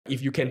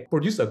If you can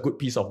produce a good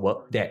piece of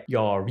work that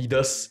your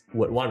readers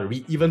would want to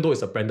read, even though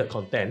it's a branded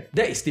content,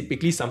 that is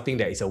typically something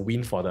that is a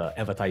win for the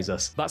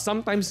advertisers. But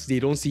sometimes they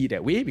don't see it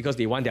that way because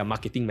they want their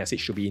marketing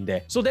message to be in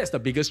there. So that's the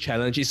biggest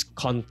challenge, is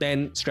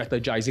content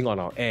strategizing on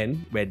our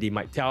end, where they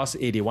might tell us,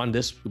 hey, they want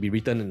this to be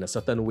written in a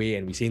certain way,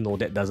 and we say, no,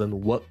 that doesn't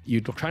work.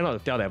 You try not to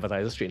tell the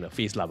advertiser straight in the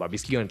face, but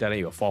basically you want to tell them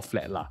you'll fall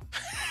flat.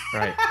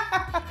 Right?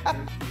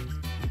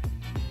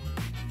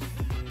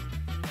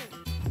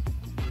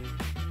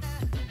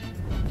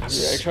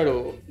 I try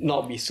to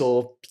not be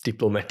so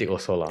diplomatic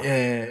also.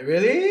 Yeah,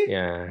 really?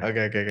 Yeah.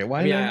 Okay.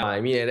 Why?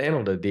 I mean, at the end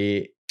of the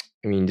day,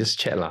 just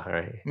chat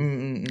right?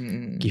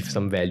 Give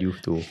some value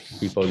to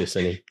people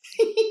listening.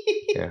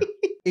 Yeah.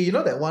 Hey, you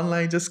know that one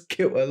line just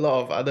killed a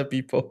lot of other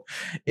people.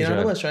 In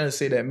other words, trying to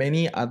say that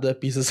many other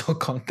pieces of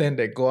content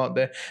that go out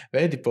there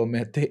very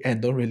diplomatic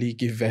and don't really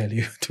give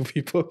value to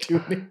people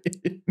tuning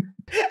in.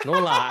 No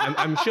lah,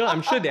 I'm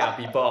sure there are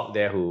people out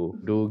there who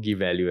do give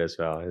value as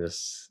well.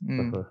 Just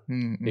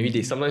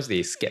maybe sometimes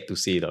they scared to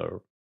say the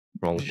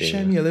wrong thing.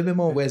 Share me a little bit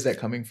more. Where's that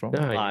coming from?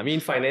 I mean,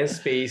 finance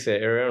space,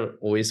 everyone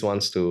always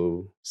wants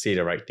to say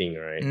the right thing,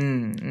 right?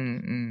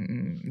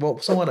 Well,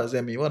 so what does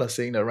that mean? What does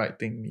saying the right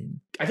thing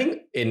mean? I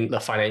think in the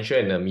financial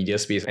and the media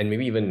space, and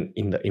maybe even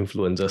in the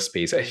influencer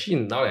space, actually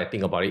now that I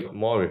think about it,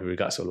 more with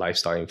regards to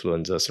lifestyle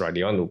influencers, right?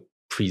 They want to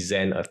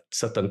present a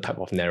certain type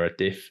of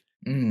narrative.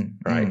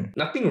 Right?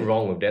 Nothing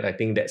wrong with that. I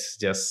think that's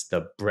just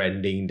the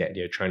branding that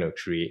they're trying to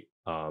create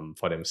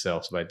for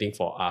themselves. But I think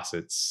for us,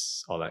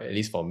 at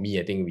least for me,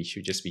 I think we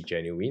should just be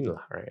genuine,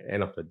 right?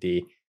 End of the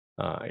day,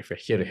 if we're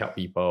here to help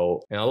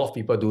people, and a lot of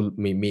people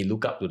may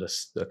look up to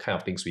the kind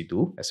of things we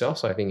do as well.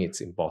 So I think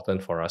it's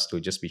important for us to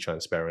just be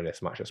transparent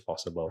as much as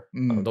possible.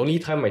 The only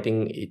time I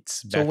think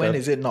it's better. So when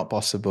is it not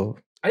possible?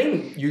 I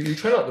think you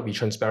try not to be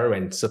transparent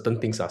when certain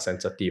things are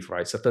sensitive,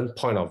 right? Certain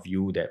point of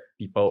view that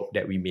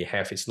we may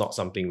have is not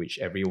something which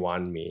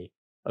everyone may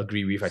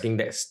agree with. I think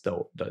that's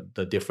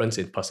the difference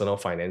in personal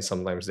finance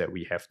sometimes that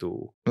we have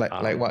to...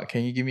 Like what?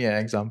 Can you give me an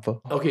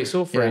example? Okay,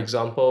 so for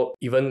example,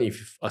 even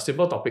if a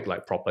simple topic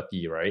like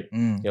property, right?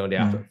 There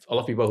are a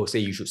lot of people who say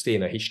you should stay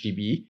in a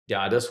HDB. There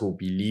are others who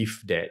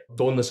believe that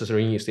don't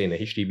necessarily need to stay in a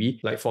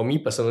HDB. Like for me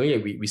personally,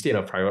 we stay in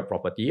a private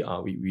property.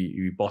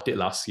 We bought it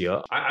last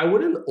year. I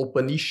wouldn't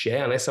openly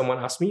share unless someone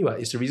asks me,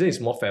 but the reason is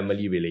more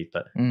family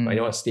related. I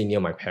don't want to stay near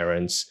my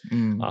parents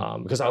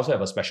because I also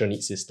have a special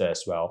needs sister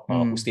as well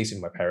who stays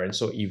with my parents.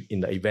 So in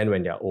the event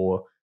when they're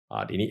old,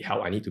 they need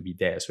help, I need to be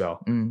there as well.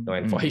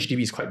 And for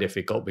HDB, it's quite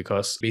difficult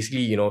because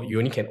basically, you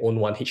only can own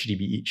one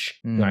HDB each,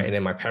 right? And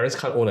then my parents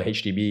can't own a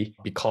HDB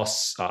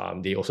because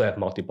they also have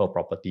multiple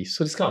properties.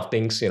 So these kind of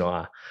things,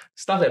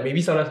 stuff that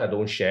maybe sometimes I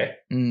don't share.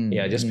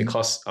 Just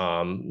because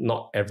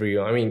not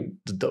everyone,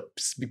 the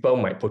people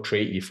might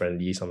portray it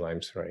differently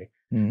sometimes, right?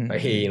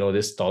 Like, hey,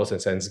 this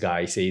Dollars&Sense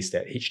guy says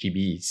that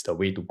HDB is the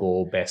way to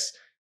go, best.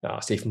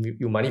 Save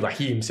you money, but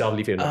he himself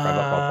lives in a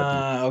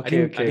private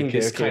property. I think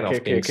this kind of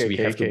things we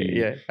have to be...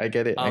 Yeah, I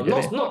get it.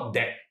 Not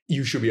that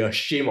you should be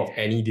ashamed of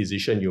any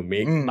decision you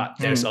make, but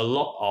there's a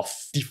lot of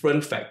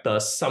different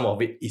factors. Some of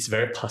it is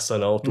very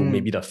personal to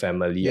maybe the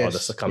family or the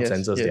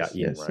circumstances they are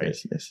in, right?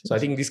 So I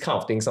think these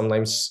kind of things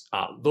sometimes,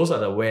 those are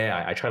the where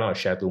I try not to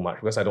share too much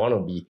because I don't want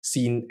to be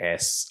seen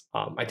as...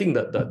 I think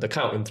the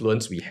kind of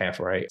influence we have,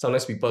 right?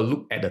 Sometimes people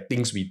look at the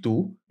things we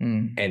do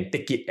and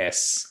take it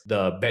as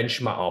the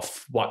benchmark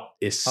of what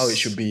is... How it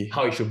should be.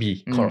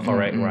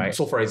 Correct, right?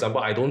 So for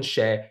example, I don't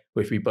share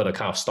with people the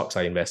kind of stocks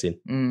I invest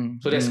in.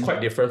 So that's quite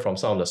different from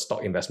some of the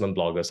stock investment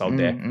bloggers out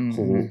there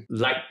who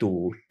like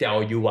to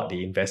tell you what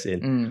they invest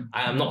in.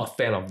 I am not a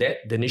fan of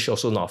that. Danish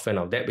also not a fan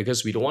of that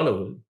because we don't want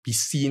to be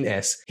seen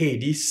as, hey,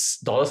 this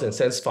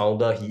Dollars&Sense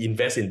founder, he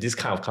invests in this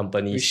kind of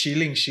companies.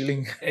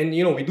 Shilling. And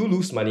we do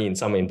lose money in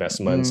some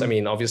investments.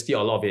 Obviously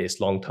a lot of it is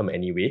long-term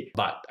anyway.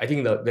 But I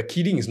think the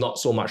key thing is not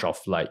so much of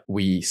like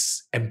we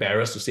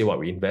embarrassed to say what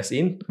we invest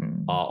in,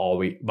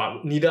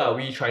 but neither are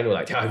we trying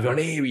to tell everyone,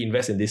 hey, we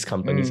invest in these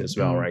companies as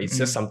well, right? It's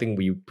just something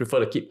we prefer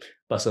to keep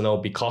personal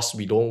because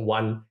we don't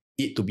want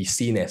it to be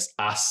seen as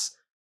us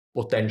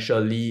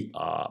potentially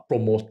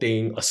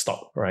promoting a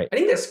stock, right? I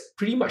think that's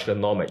pretty much the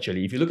norm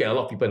actually. If you look at a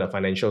lot of people in the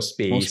financial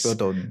space, most people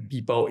don't.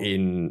 People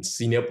in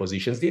senior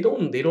positions, they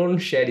don't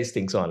share these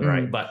things on,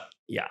 right? But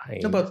yeah.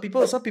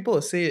 But some people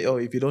will say, oh,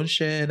 if you don't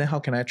share, then how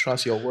can I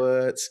trust your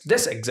words?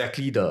 That's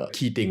exactly the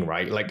key thing,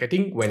 right? Like I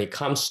think when it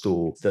comes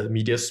to the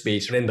media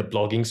space and then the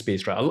blogging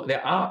space, right?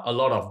 There are a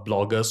lot of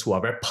bloggers who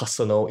are very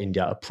personal in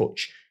their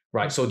approach,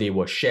 right? So they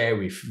will share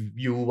with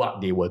you what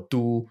they will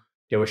do.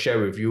 They will share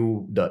with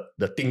you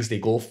the things they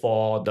go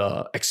for,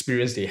 the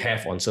experience they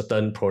have on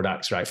certain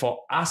products, right? For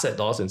us at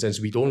Dollars&Sense,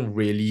 we don't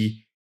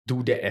really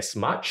do that as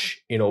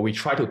much. We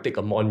try to take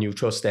a more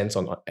neutral stance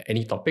on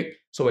any topic.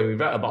 So when we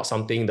write about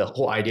something, the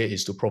whole idea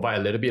is to provide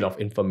a little bit of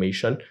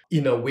information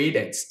in a way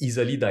that's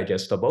easily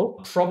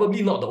digestible.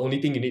 Probably not the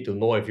only thing you need to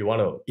know if you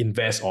want to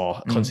invest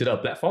or consider a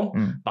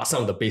platform, but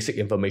some of the basic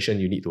information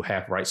you need to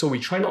have, right? So we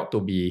try not to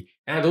be,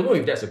 and I don't know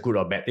if that's a good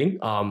or bad thing.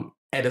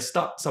 at the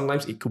start,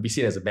 sometimes it could be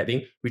seen as a bad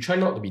thing. We try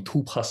not to be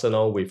too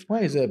personal with...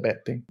 Why is it a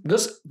bad thing?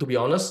 Because to be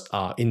honest,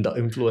 in the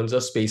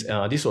influencer space,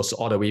 this was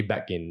all the way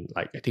back in,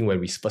 like, I think when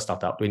we first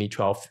started out,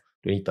 2012,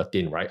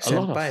 2013, right?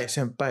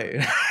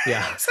 Senpai.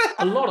 Yeah.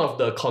 A lot of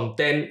the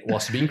content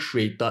was being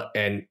created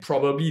and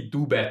probably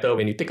do better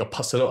when you take a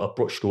personal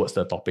approach towards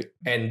the topic.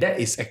 And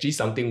that is actually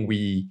something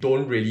we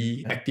don't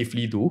really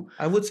actively do.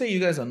 I would say you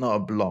guys are not a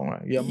blog,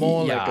 right? You're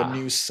more like a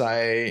news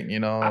site, you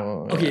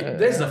know.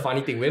 That's the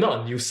funny thing. We're not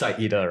a news site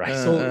either, right?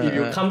 So if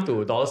you come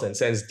to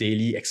Dollars&Sense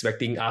daily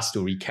expecting us to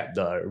recap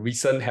the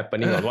recent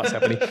happening or what's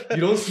happening, you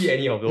don't see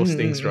any of those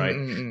things, right?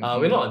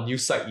 We're not a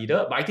news site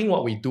either. But I think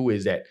what we do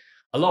is that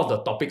a lot of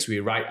the topics we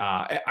write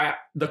are...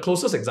 the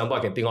closest example I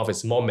can think of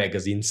is more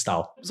magazine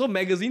style. So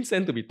magazines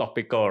tend to be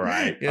topical,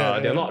 right?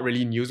 They're not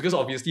really news because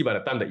obviously by the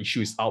time the issue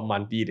is out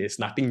monthly, there's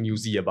nothing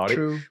newsy about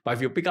it. But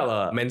if you pick up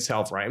a men's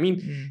health, right? I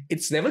mean,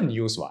 it's never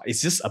news, right?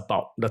 It's just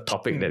about the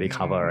topic that they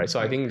cover, right? So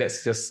I think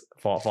that's just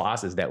for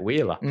us is that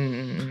way,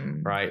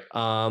 right?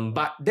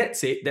 But that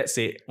said,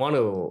 I want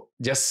to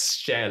just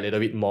share a little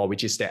bit more,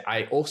 which is that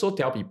I also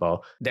tell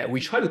people that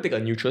we try to take a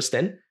neutral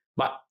stand.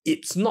 But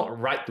it's not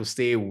right to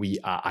say we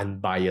are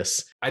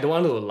unbiased. I don't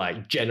want to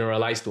like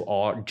generalize to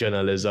all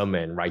journalism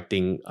and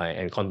writing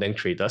and content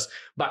creators,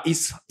 but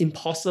it's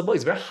impossible.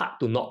 It's very hard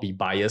to not be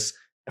biased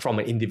from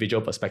an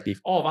individual perspective.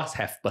 All of us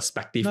have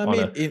perspective on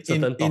a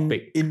certain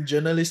topic. In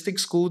journalistic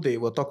school, they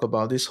will talk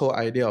about this whole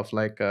idea of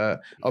like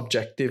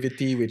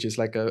objectivity, which is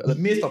like a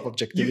myth of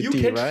objectivity, you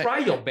can right? try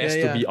your best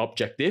to be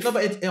objective. No,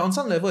 but on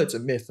some level, it's a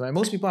myth, right?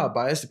 Most people are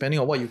biased depending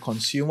on what you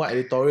consume, what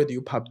editorial do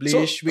you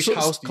publish, which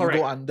house do you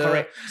go under.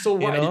 Correct. So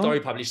what editorial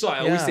you publish. So I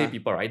always say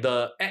people, right?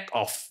 The act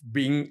of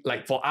being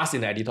like, for us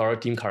in the editorial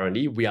team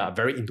currently, we are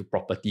very into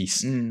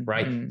properties,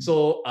 right?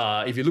 So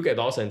if you look at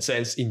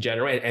Dollars&Sense in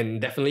general,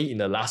 and definitely in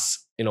the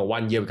last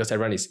 1 year, because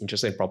everyone is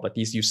interested in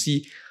properties, you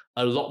see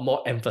a lot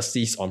more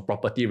emphasis on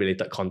property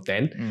related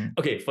content.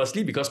 Okay,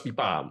 firstly, because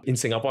people are in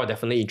Singapore are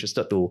definitely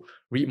interested to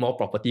read more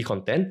property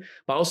content,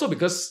 but also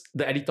because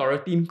the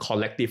editorial team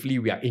collectively,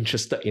 we are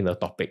interested in the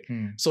topic.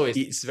 So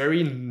it's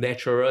very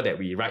natural that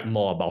we write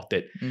more about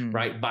it,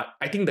 right? But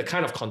I think the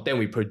kind of content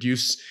we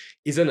produce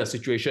isn't a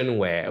situation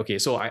where, okay,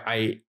 so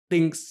I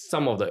think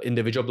some of the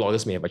individual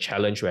bloggers may have a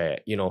challenge where,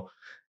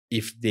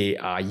 if they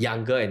are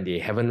younger and they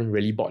haven't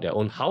really bought their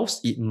own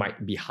house, it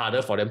might be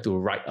harder for them to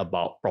write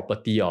about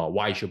property or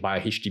why you should buy a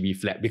HDB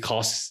flat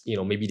because,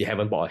 maybe they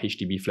haven't bought a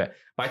HDB flat.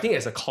 But I think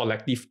as a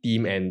collective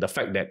team and the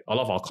fact that a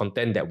lot of our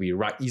content that we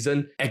write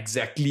isn't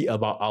exactly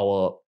about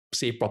our,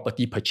 say,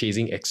 property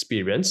purchasing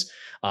experience,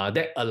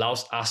 that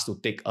allows us to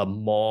take a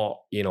more,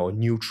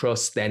 neutral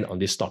stand on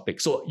this topic.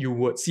 So you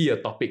would see a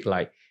topic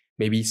like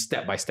maybe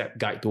step-by-step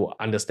guide to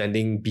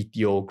understanding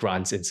BTO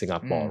grants in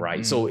Singapore,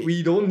 right? So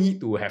we don't need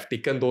to have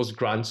taken those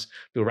grants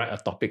to write a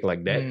topic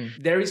like that.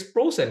 There is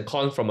pros and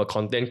cons from a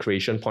content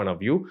creation point of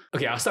view.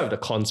 Okay, I'll start with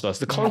the cons first.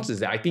 The cons is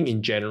that I think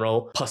in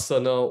general,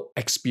 personal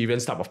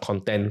experience type of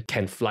content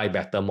can fly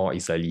better more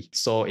easily.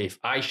 So if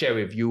I share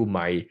with you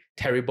my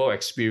terrible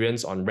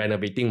experience on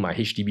renovating my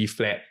HDB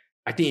flat,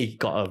 I think it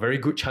got a very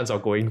good chance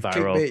of going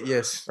viral. Clickbait,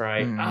 yes.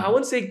 Right? I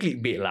won't say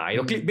clickbait lah.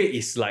 Clickbait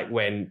is like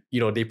when,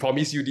 they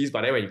promise you this,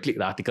 but then when you click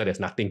the article, there's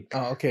nothing.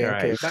 Oh, okay,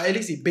 right? okay. But at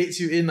least it baits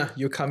you in.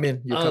 You come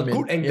in.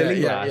 Good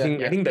angling. I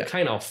think the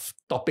kind of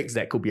topics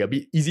that could be a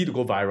bit easy to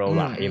go viral.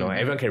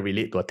 Everyone can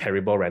relate to a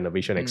terrible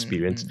renovation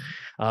experience.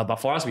 But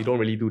for us, we don't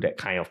really do that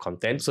kind of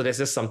content. So that's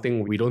just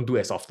something we don't do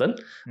as often.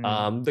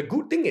 The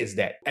good thing is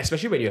that,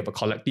 especially when you have a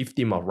collective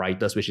team of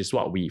writers, which is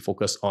what we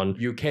focus on,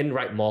 you can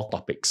write more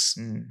topics.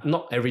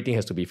 Not everything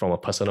has to be from a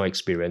personal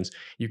experience.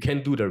 You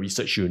can do the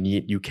research you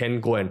need. You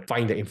can go and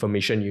find the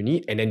information you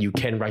need, and then you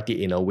can write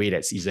it in a way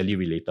that's easily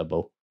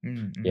relatable.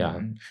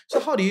 So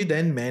how do you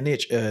then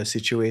manage a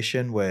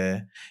situation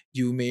where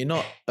you may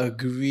not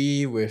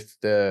agree with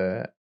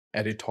the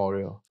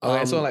editorial?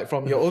 So like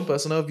from your own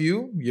personal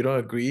view, you don't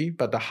agree,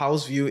 but the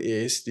house view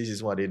is this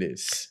is what it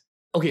is.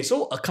 Okay,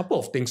 so a couple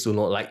of things to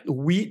note. Like,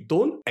 we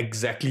don't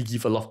exactly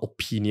give a lot of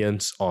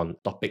opinions on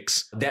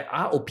topics. There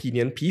are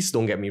opinion pieces,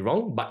 don't get me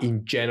wrong, but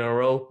in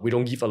general, we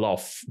don't give a lot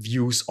of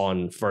views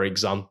on, for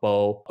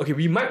example, okay,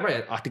 we might write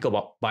an article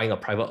about buying a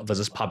private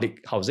versus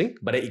public housing,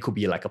 but then it could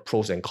be like a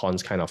pros and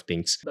cons kind of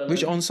things.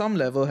 Which on some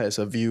level has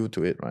a view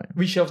to it, right?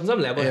 Which on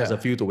some level has a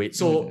view to it.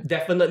 So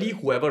definitely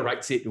whoever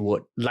writes it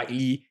would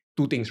likely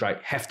two things, right?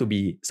 Have to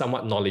be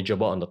somewhat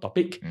knowledgeable on the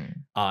topic,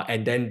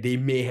 and then they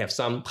may have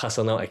some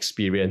personal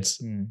experience,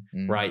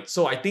 right?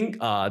 So I think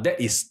that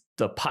is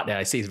the part that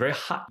I say is very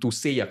hard to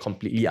say you're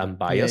completely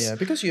unbiased.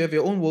 Because you have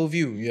your own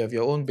worldview, you have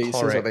your own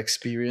basis of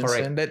experience,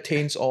 and that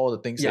taints all the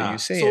things that you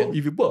say. So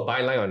if you put a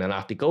byline on an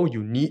article,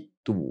 you need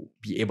to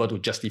be able to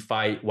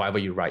justify whatever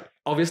you write.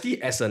 Obviously,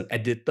 as an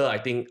editor, I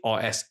think, or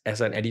as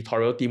an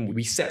editorial team,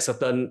 we set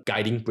certain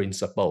guiding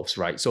principles,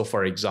 right? So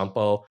for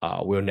example,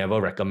 we'll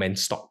never recommend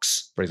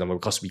stocks, for example,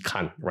 because we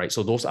can't, right?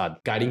 So those are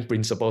guiding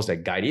principles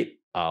that guide it.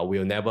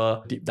 We'll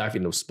never deep dive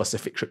into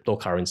specific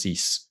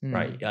cryptocurrencies,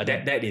 right?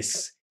 That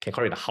is can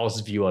call it the house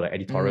view or the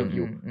editorial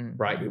view,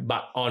 right?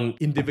 But on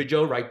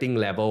individual writing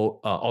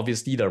level,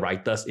 obviously the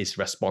writers is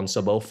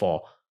responsible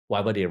for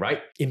whatever they write.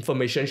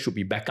 Information should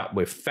be backed up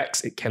with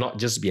facts. It cannot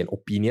just be an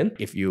opinion.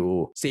 If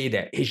you say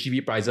that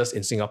HDB prices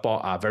in Singapore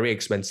are very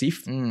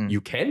expensive,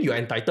 you're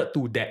entitled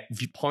to that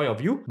point of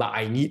view, but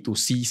I need to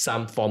see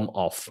some form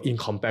of, in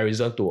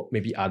comparison to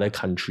maybe other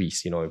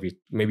countries,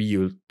 maybe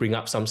you bring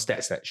up some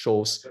stats that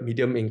shows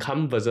medium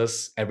income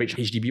versus average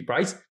HDB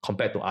price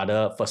compared to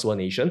other first world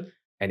nation.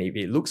 And if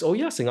it looks,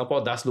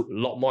 Singapore does look a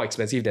lot more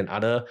expensive than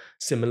other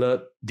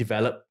similar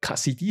developed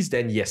cities,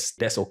 then yes,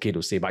 that's okay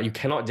to say. But you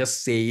cannot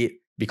just say it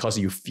because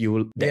you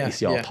feel that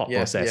is your thought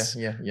process.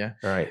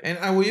 Right. And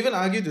I would even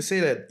argue to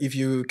say that if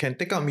you can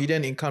take out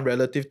median income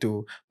relative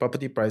to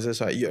property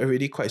prices, right, you're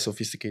already quite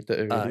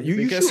sophisticated already.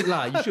 You should.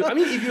 I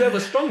mean, if you have a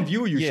strong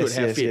view, you should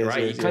have it,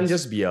 right? It can't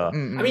just be a... I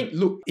mean,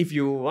 look, if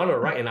you want to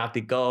write an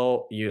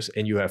article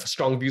and you have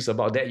strong views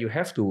about that, you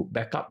have to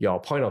back up your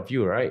point of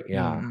view, right?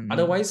 Yeah.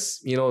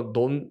 Otherwise,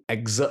 don't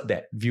exert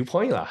that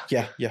viewpoint.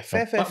 Fair.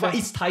 But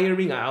it's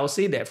tiring. I'll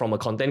say that from a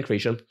content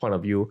creation point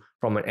of view,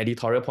 from an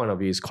editorial point of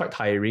view, it's quite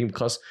tiring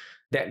because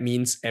that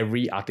means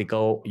every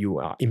article you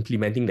are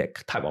implementing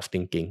that type of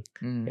thinking.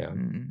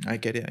 I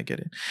get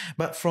it.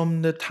 But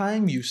from the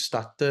time you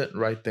started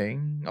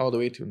writing all the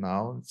way to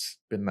now, it's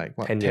been like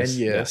 10 years.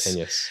 Yeah, 10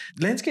 years.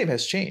 Landscape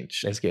has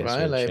changed.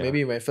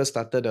 Maybe when I first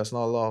started, there's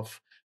not a lot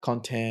of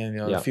content,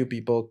 a few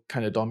people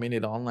kind of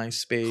dominate the online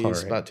space.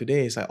 Correct. But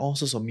today it's like all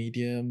sorts of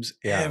mediums,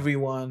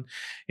 everyone,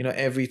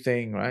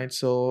 everything, right?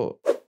 So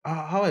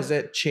how has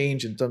that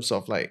changed in terms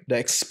of like the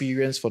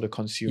experience for the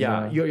consumer?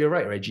 Yeah, you're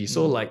right, Reggie.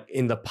 So like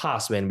in the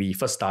past, when we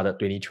first started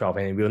 2012,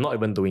 and we were not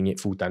even doing it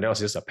full time, that was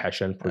just a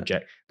passion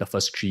project the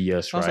first 3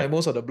 years, Sounds like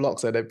most of the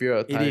blogs at that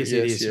period of time. It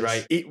is,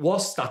 right? It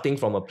was starting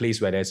from a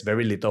place where there's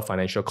very little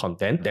financial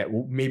content that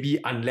maybe,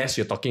 unless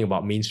you're talking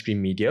about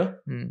mainstream media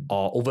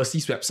or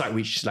overseas website,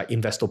 which like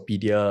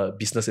Investopedia,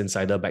 Business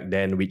Insider back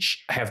then,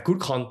 which have good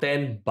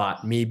content,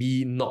 but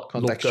maybe not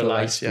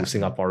localized to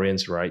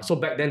Singaporeans, right? So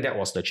back then that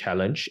was the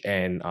challenge,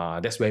 and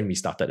that's when we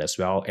started as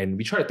well. And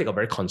we try to take a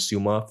very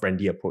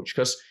consumer-friendly approach,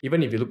 because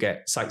even if you look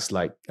at sites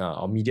like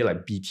or media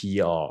like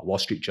BT or Wall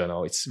Street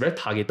Journal, it's very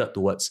targeted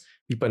towards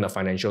people in the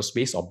financial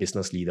space or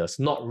business leaders,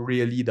 not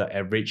really the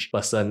average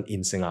person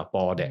in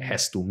Singapore that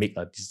has to make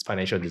a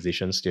financial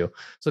decision still.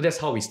 So that's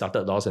how we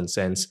started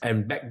Dollars&Sense.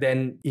 And back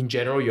then, in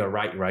general, you're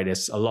right?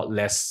 There's a lot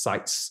less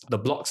sites. The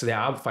blogs, there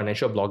are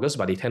financial bloggers,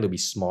 but they tend to be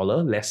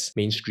smaller, less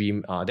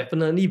mainstream,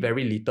 definitely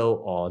very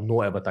little or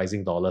no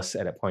advertising dollars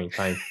at that point in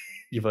time.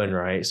 Even,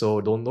 right? So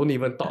don't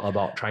even talk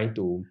about trying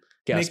to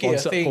get a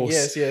sponsored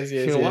post.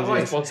 Yes.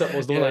 Why sponsored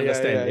post? Don't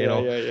understand,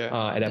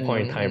 at that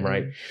point in time,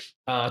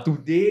 right?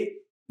 Today,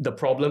 the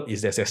problem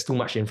is that there's too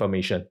much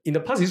information. In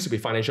the past, it used to be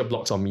financial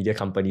blogs or media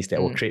companies that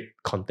will create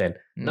content.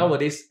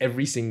 Nowadays,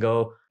 every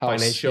single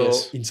financial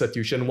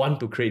institution want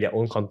to create their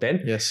own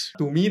content.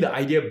 To me, the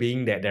idea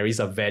being that there is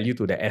a value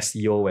to the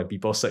SEO. When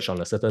people search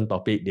on a certain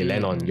topic, they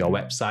land on your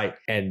website,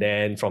 and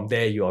then from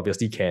there, you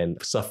obviously can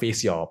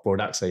surface your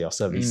products or your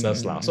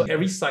services. So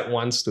every site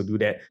wants to do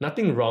that.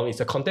 Nothing wrong.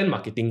 It's a content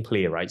marketing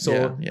play, right?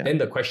 So then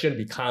the question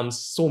becomes,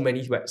 so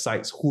many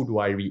websites, who do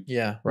I read?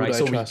 Right?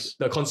 So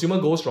the consumer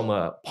goes from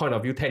a point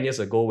of view 10 years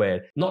ago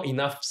where not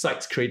enough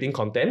sites creating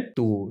content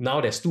to now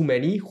there's too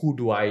many, who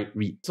do I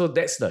read? So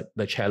that's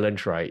the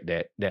challenge, right?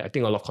 That I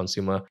think a lot of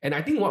consumer, and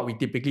I think what we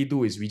typically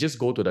do is we just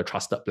go to the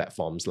trusted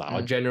platforms,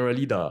 or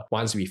generally the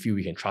ones we feel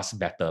we can trust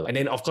better. And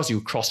then of course you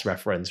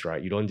cross-reference,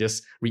 right? You don't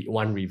just read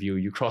one review,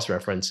 you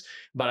cross-reference.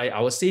 But I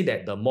would say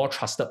that the more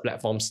trusted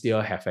platforms still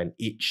have an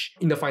edge.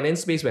 In the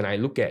finance space, when I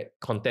look at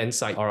content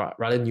sites, or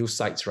rather news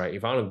sites, right?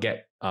 If I want to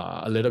get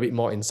a little bit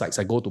more insights,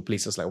 I go to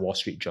places like Wall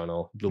Street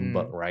Journal,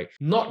 Bloomberg, right?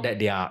 Not that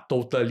they are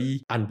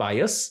totally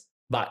unbiased,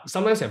 but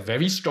sometimes have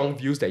very strong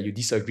views that you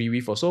disagree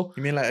with also.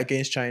 You mean like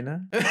against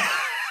China?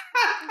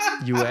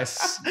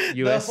 US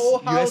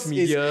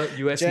media,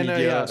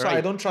 right? So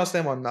I don't trust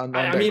them on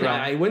I mean,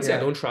 I wouldn't say I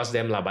don't trust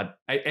them, but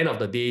at the end of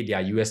the day, they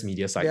are US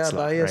media sites.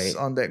 Bias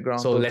on that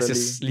ground. So let's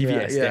just leave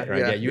it as that,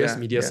 right? They are US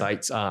media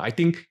sites. I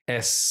think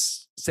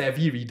as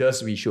savvy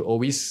readers, we should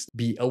always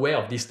be aware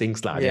of these things.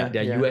 They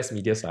are US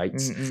media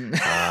sites.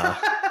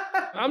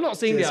 I'm not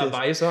saying they are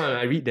biased, and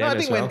I read them as well. I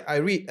think when I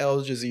read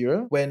Al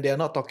Jazeera, when they are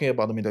not talking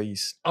about the Middle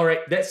East. All right,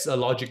 that's a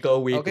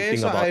logical way to think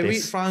about this. I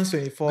read France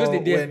 24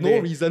 because they have no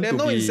reason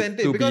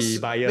to be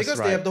biased, because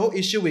they have the whole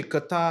issue with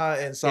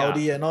Qatar and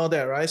Saudi and all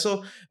that, right?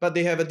 So, but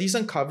they have a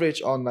decent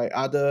coverage on like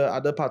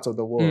other parts of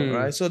the world,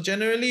 right? So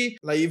generally,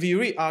 like if you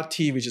read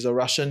RT, which is a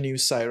Russian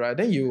news site, right,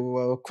 then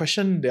you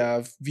question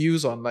their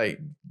views on like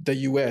the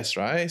US,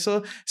 right?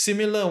 So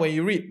similar when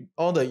you read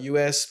all the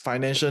US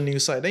financial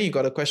news site, then you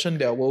got to question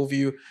their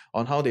worldview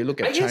on how they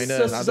look at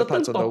China and other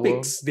parts of the world.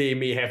 Topics, they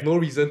may have no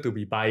reason to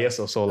be biased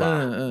also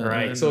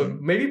right? So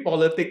maybe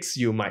politics,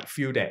 you might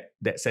feel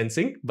that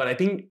sensing. But I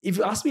think if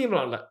you ask me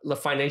about like the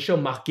financial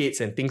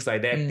markets and things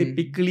like that,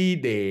 typically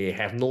they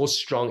have no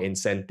strong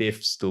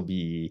incentives to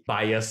be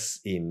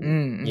biased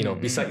in,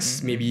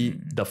 besides maybe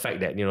the fact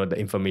that, the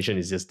information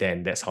is just there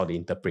and that's how they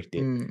interpret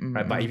it.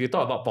 Right? But if you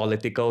talk about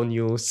political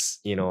news,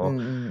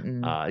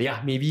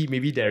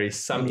 maybe there is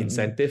some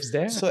incentives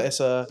there. So as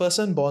a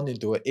person born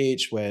into an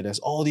age where there's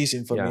all this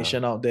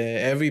information out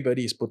there,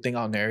 everybody is putting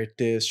out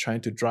narratives,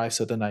 trying to drive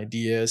certain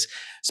ideas,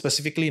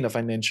 specifically in the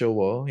financial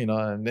world,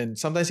 and then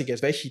sometimes it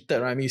gets very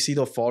heated, right? I mean, you see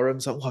the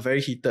forums are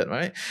very heated,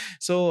 right?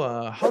 So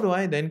how do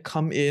I then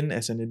come in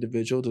as an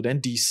individual to then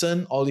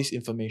discern all this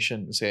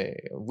information, say,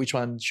 which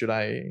one should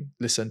I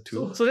listen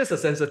to? So that's a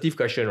sensitive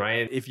question,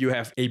 right? If you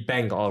have a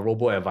bank or a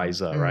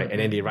robo-advisor, right, and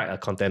then they write a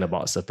content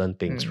about certain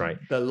things, right?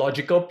 The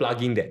logical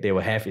plugin that they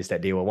will have is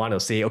that they will want to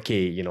say,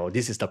 okay,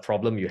 this is the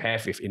problem you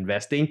have with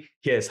investing.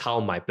 Here's how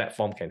my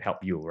platform can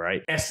help you,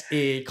 right? As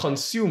a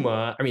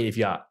consumer, I mean, if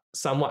you are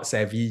somewhat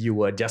savvy, you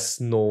will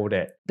just know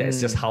that that's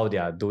just how they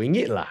are doing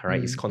it,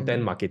 right? It's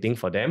content marketing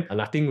for them.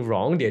 Nothing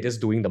wrong. They're just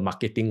doing the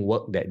marketing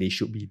work that they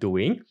should be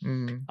doing.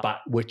 But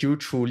would you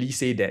truly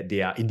say that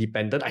they are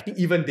independent? I think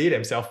even they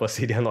themselves will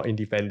say they're not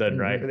independent,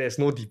 right? There's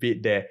no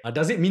debate there.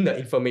 Does it mean the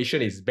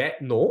information is bad?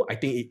 No, I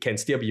think it can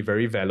still be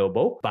very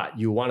valuable, but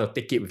you want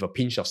to take it with a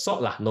pinch of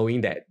salt,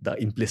 knowing that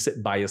the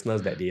implicit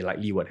biasness that they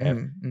likely would have.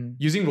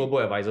 Using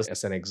robo-advisors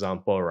as an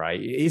example, right?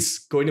 It's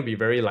going to be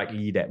very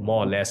likely that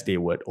more or less they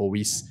would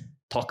always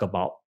talk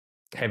about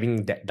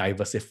having that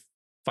diversified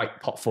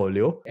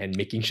portfolio and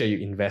making sure you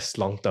invest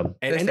long term.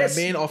 And that's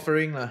their main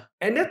offering.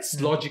 And that's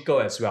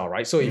logical as well,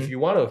 right? So if you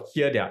want to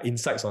hear their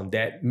insights on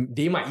that,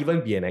 they might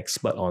even be an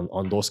expert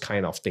on those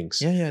kind of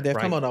things. Yeah, they've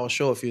come on our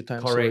show a few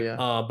times. Correct.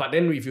 So, but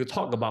then if you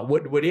talk about,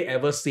 would they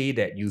ever say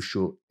that you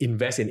should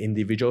invest in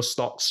individual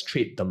stocks,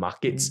 trade the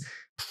markets?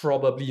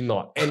 Probably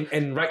not.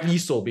 And rightly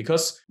so,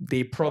 because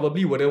they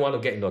probably wouldn't want to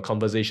get into a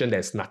conversation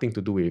that's nothing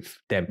to do with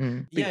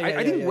them.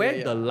 I think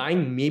where the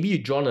line maybe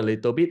drawn a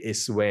little bit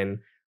is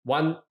when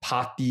one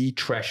party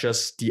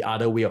trashes the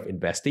other way of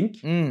investing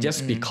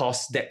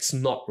because that's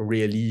not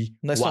really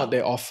not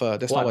their offer.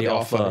 That's not what they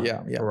offer.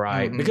 Yeah.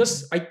 Right.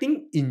 Because I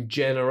think in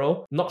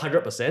general, not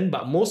 100%,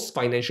 but most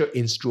financial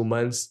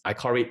instruments, I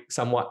call it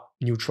somewhat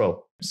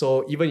neutral.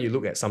 So even you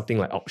look at something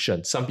like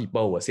options, some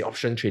people will say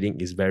option trading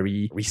is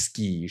very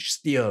risky. You should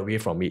steer away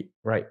from it,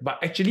 right? But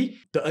actually,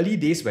 the early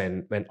days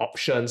when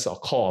options or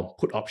call or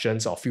put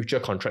options or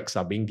future contracts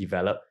are being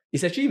developed,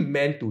 it's actually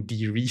meant to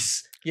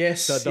de-risk.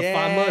 Yes, the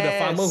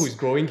farmer who's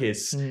growing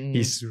his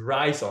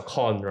rice or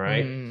corn,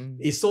 right?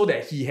 It's so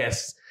that he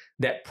has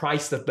that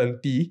price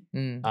certainty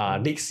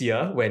next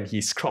year when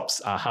his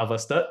crops are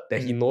harvested,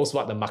 that he knows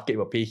what the market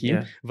will pay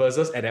him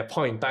versus at that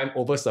point in time,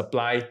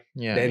 oversupply.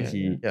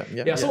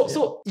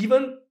 So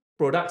even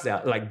products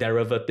that are like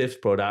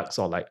derivative products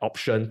or like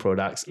option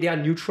products, they are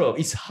neutral.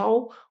 It's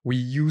how we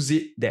use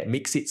it that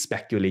makes it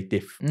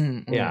speculative.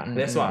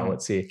 That's what I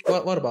would say.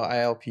 What about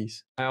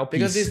ILPs?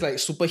 Because it's like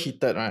super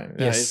heated, right?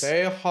 Yes. It's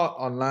very hot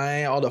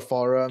online, all the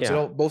forums,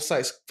 both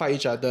sides fight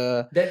each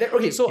other.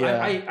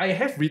 I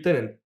have written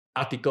an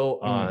article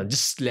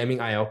just slamming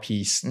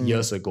ILPs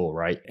years ago,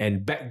 right?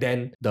 And back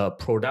then, the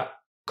product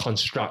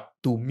construct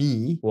to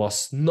me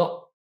was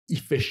not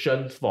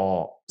efficient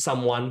for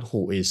someone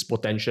who is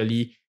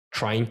potentially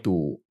trying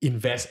to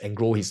invest and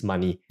grow his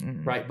money,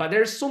 right? But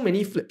there's so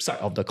many flip side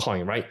of the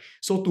coin, right?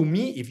 So to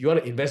me, if you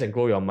want to invest and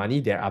grow your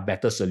money, there are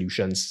better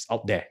solutions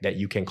out there that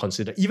you can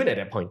consider, even at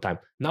that point in time.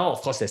 Now,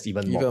 of course, there's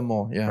even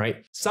more,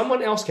 right?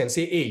 Someone else can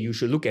say, hey, you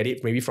should look at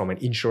it maybe from an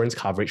insurance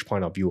coverage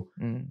point of view.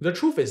 The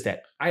truth is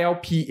that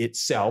ILP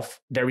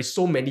itself, there is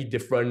so many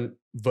different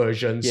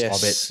versions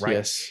of it,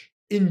 right?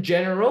 In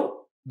general,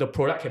 the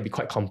product can be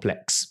quite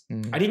complex.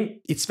 I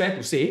think it's fair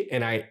to say,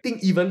 and I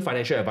think even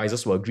financial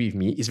advisors will agree with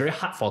me, it's very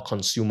hard for a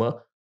consumer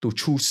to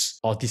choose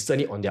or discern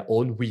it on their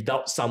own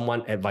without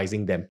someone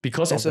advising them.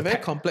 Because it's a very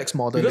complex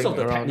modeling because of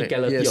the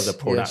technicality of the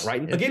product,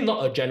 right? Again,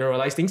 not a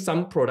generalized thing.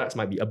 Some products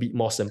might be a bit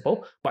more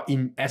simple, but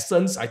in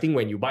essence, I think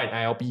when you buy an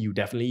ILP, you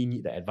definitely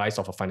need the advice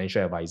of a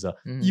financial advisor.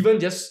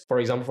 Even just, for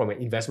example, from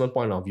an investment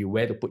point of view,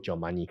 where to put your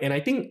money. And I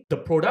think the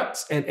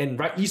products, and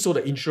rightly so,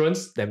 the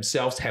insurance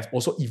themselves have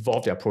also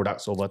evolved their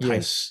products over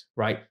time,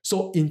 right?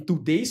 So in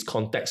today's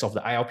context of the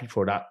ILP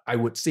product, I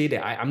would say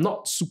that I'm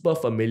not super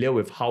familiar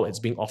with how it's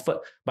being offered,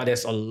 but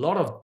there's a lot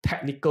of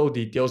technical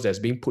details that's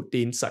being put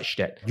in such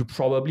that you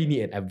probably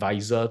need an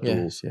advisor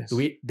to do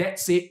it. That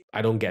said,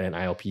 I don't get an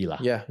ILP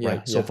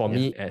right? So for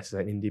me, as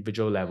an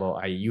individual level,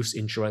 I use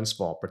insurance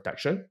for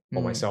protection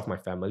for myself, my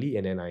family,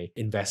 and then I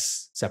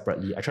invest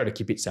separately. I try to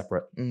keep it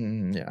separate.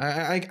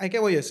 I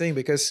get what you're saying,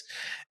 because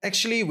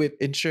actually with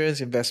insurance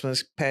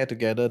investments paired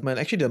together,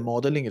 actually the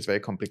modeling is very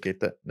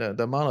complicated.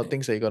 The amount of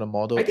things that you got to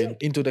model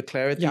into the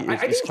clarity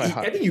is quite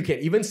hard. I think you can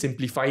even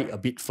simplify it a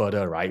bit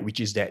further, right?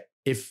 Which is that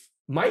if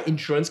my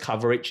insurance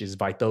coverage is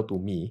vital to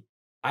me,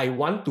 I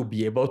want to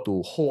be able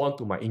to hold on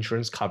to my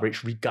insurance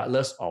coverage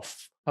regardless of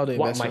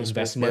what my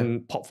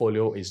investment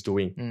portfolio is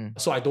doing.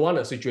 So I don't want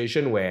a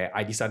situation where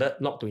I decided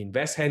not to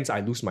invest, hence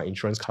I lose my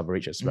insurance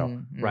coverage as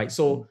well, right?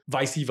 So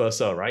vice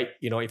versa, right?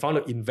 If I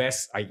want to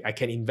invest, I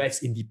can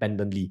invest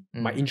independently.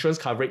 My insurance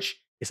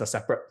coverage is a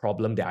separate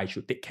problem that I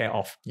should take care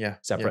of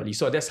separately.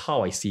 So that's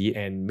how I see it.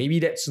 And maybe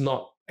that's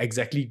not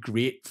exactly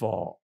great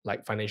for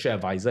like financial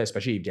advisor,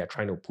 especially if they're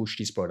trying to push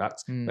these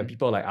products when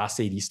people like us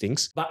say these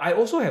things. But I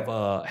also have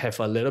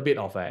a little bit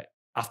of an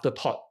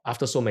afterthought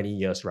after so many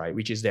years, right?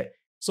 Which is that,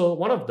 so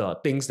one of the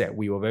things that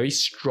we were very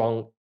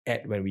strong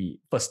at when we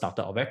first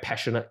started, or very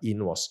passionate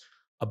in, was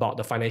about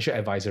the financial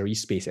advisory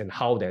space and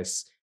how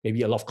there's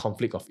maybe a lot of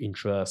conflict of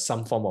interest,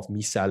 some form of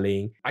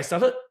mis-selling. I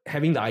started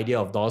having the idea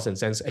of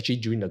Dollars&Sense actually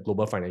during the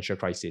global financial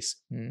crisis.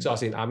 So I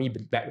was in army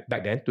back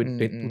then,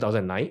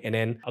 2009, and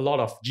then a lot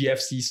of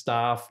GFC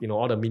stuff,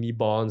 all the mini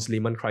bonds,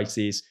 Lehman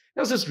crisis. I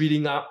was just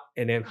reading up,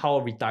 and then how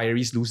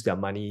retirees lose their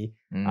money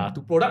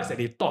to products that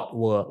they thought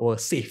were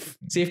safe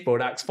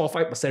products,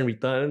 4-5%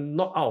 return,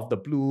 not out of the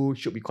blue,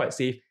 should be quite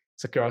safe.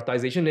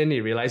 Securitization, then they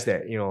realized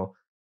that,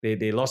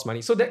 they lost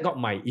money. So that got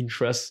my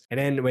interest. And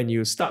then when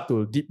you start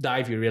to deep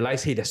dive, you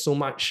realize, hey, there's so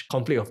much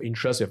conflict of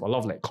interest with a lot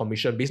of like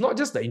commission based, not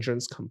just the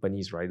insurance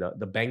companies, right?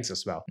 The banks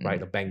as well, right?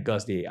 The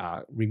bankers, they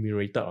are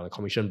remunerated on a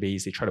commission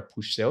base. They try to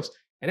push sales.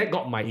 And that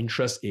got my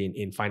interest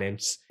in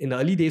finance. In the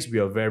early days, we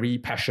were very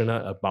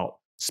passionate about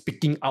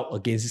speaking out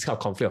against this kind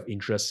of conflict of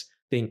interest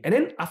thing. And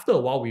then after a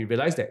while, we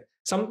realized that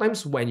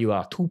sometimes when you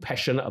are too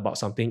passionate about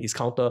something, it's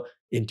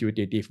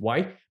counterintuitive.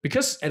 Why?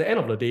 Because at the end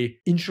of the day,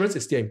 insurance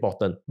is still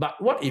important. But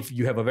what if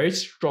you have a very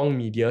strong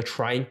media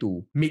trying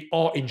to make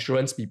all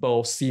insurance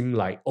people seem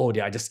like, oh, they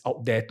are just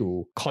out there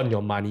to con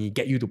your money,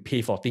 get you to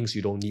pay for things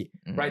you don't need,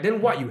 right?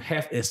 Then what you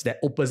have is that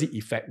opposite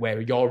effect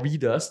where your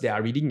readers, they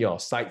are reading your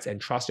sites and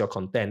trust your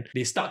content.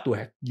 They start to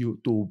have you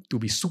to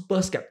be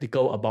super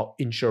skeptical about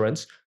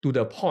insurance to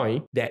the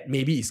point that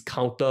maybe it's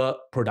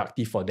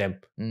counterproductive for them,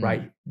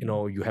 right?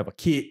 You have a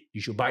kid, you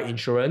should buy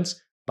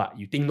insurance, but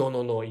you think,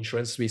 no,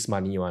 insurance wastes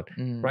money,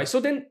 right? So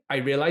then I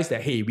realized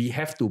that, hey, we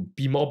have to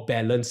be more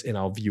balanced in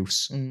our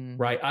views,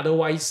 right?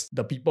 Otherwise,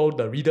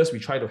 the readers we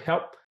try to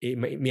help, it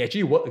may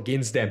actually work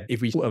against them if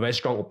we put a very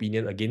strong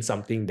opinion against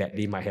something that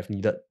they might have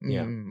needed.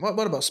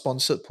 What about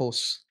sponsored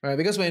posts, right?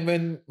 Because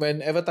when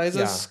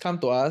advertisers come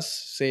to us,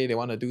 say they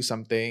want to do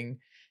something,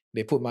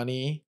 they put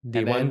money,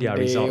 they want their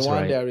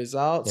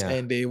results,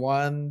 and they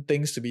want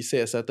things to be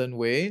said a certain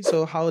way.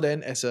 So how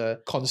then, as a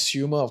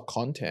consumer of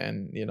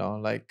content,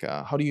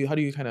 how do you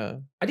kind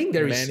of I think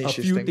there is a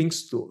few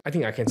things to, I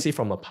think I can say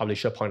from a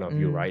publisher point of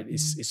view, right?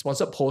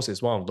 Sponsored posts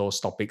is one of those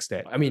topics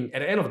that, I mean,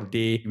 at the end of the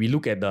day, we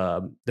look at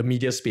the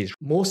media space.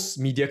 Most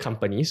media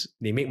companies,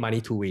 they make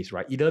money two ways,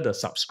 right? Either the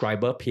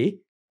subscriber pay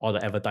or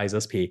the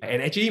advertisers pay.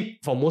 And actually,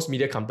 for most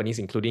media companies,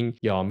 including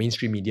your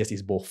mainstream medias,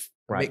 is both,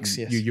 right? Mix,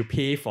 yes. You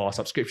pay for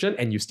subscription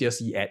and you still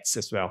see ads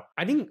as well.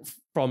 I think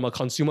from a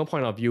consumer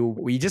point of view,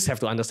 we just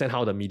have to understand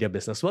how the media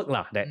business works,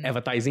 that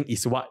advertising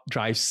is what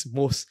drives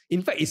most.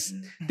 In fact, it's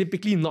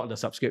typically not the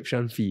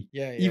subscription fee.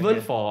 Even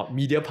for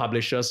media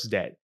publishers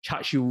that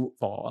charge you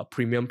for a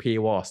premium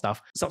paywall or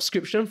stuff,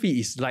 subscription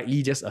fee is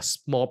likely just a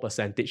small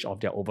percentage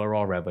of their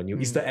overall revenue.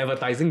 It's the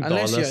advertising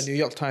dollars. Unless you're New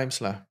York Times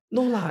lah.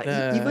 No lah,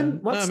 even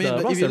what's the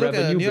revenue breakdown? If you look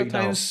at New York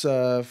Times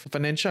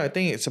financial, I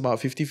think it's about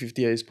 50-50 at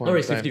this point. Oh,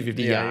 it's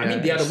 50-50, I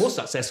mean, they are the most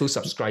successful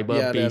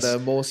subscriber-based they're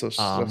the most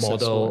successful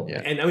model.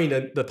 And I mean,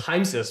 the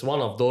Times is one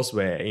of those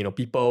where,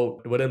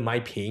 people wouldn't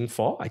mind paying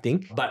for, I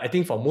think. But I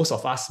think for most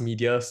of us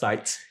media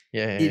sites,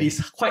 it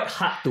is quite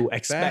hard to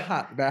expect.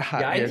 Very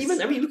hard. Yeah, and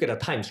even, I mean, look at the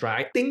Times,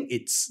 right? I think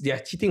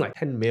they're hitting like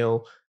 10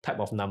 mil type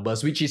of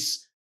numbers, which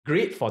is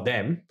great for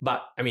them,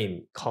 but I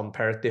mean,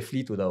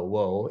 comparatively to the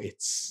world,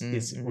 it's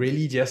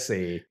really just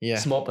a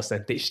small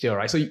percentage still,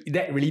 right? So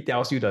that really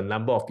tells you the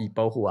number of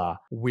people who are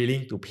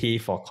willing to pay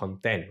for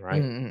content,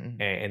 right?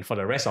 And for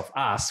the rest of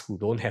us who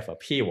don't have a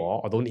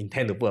paywall or don't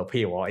intend to put a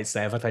paywall, it's the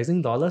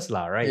advertising dollars,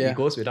 right? It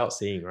goes without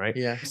saying, right?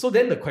 So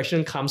then the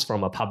question comes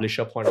from a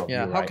publisher point of view,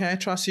 right? How can I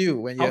trust you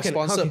when you have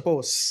sponsored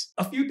posts?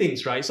 A few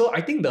things, right? So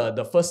I think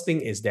the first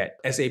thing is that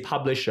as a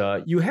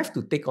publisher, you have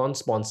to take on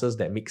sponsors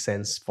that make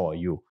sense for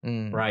you,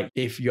 right?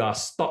 If you are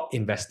stock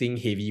investing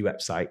heavy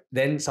website,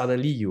 then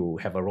suddenly you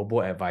have a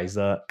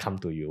robo-advisor come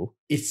to you.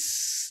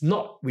 It's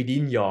not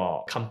within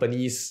your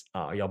company's,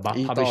 your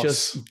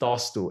publisher's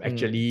ethos to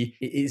actually,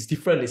 it's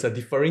different. It's a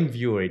differing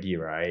view already,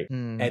 right?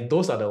 And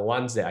those are the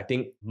ones that I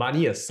think,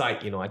 money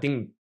aside, I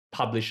think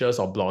publishers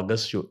or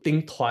bloggers should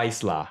think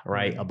twice,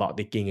 right, about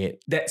taking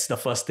it. That's the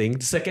first thing.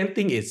 The second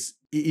thing is,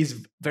 it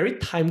is very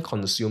time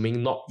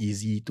consuming, not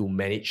easy to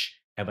manage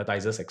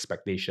advertisers'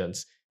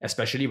 expectations,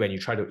 especially when you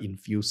try to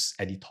infuse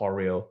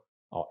editorial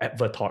or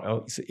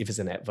advertorial, if it's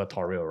an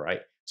advertorial, right?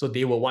 So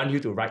they will want you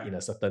to write in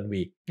a certain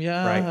way,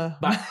 right?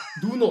 But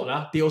do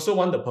note, they also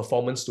want the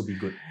performance to be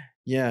good.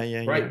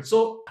 Right?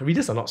 So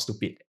readers are not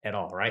stupid at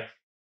all, right?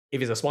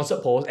 if it's a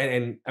sponsored post,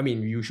 and I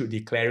mean, you should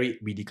declare it,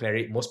 we declare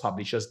it, most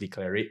publishers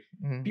declare it,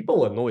 people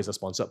will know it's a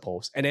sponsored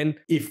post. And then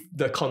if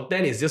the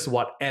content is just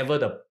whatever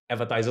the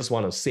advertisers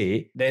want to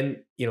say,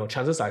 then,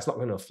 chances are it's not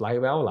going to fly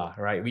well,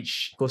 right?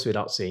 Which goes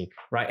without saying,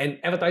 right? And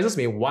advertisers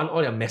may want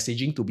all their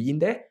messaging to be in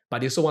there, but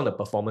they also want the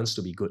performance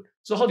to be good.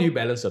 So how do you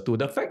balance the two?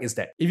 The fact is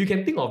that if you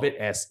can think of it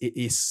as it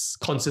is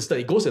consistent,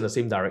 it goes in the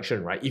same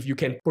direction, right? If you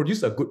can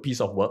produce a good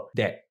piece of work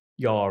that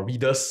your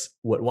readers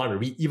would want to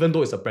read, even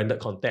though it's a branded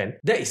content,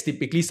 that is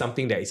typically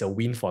something that is a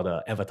win for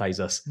the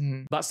advertisers.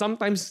 But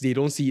sometimes they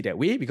don't see it that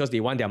way because they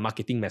want their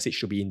marketing message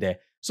to be in there.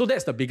 So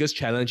that's the biggest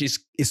challenge.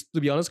 It's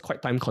to be honest,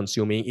 quite time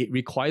consuming. It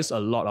requires a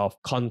lot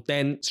of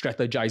content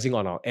strategizing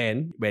on our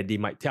end, where they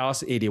might tell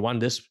us, hey, they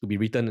want this to be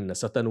written in a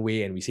certain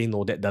way, and we say,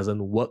 no, that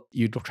doesn't work.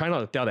 You try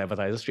not to tell the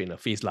advertiser straight in the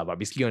face, but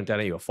basically you want to tell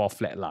them you'll fall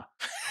flat,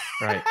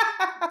 right?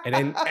 And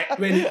then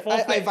when it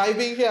falls flat, I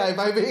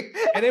vibing.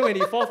 And then when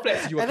it falls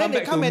flat, you will come back to me. And then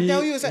they come and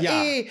tell you, it's like,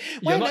 hey,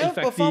 why you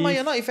never perform?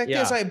 You're not effective.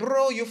 Yeah. It's like,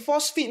 bro, you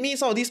force feed me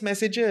some of these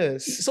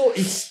messages. So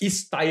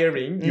it's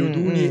tiring. You do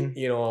need,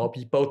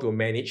 people to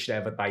manage the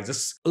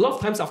advertisers. A lot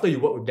of times after you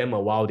work with them a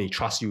while, they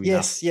trust you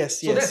enough. So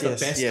that's the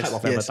best type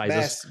of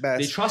advertisers. Best.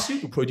 They trust you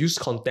to produce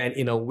content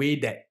in a way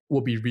that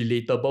will be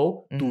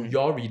relatable to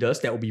your readers,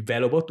 that will be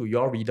valuable to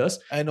your readers,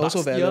 and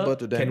also valuable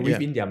to them. Can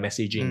weave in their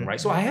messaging, right?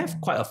 So I have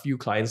quite a few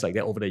clients like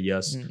that over the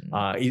years.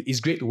 It's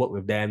great to work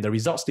with them. The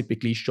results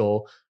typically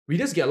show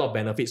readers get a lot of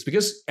benefits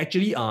because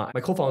actually,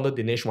 my co-founder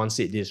Dinesh once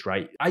said this,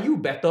 right? Are you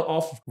better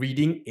off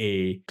reading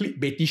a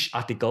clickbaitish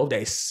article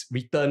that is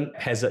written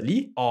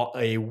haphazardly, or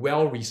a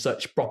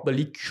well-researched,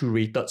 properly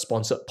curated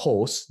sponsored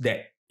post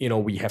that,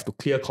 we have to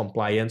clear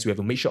compliance, we have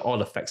to make sure all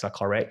the facts are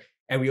correct,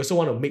 and we also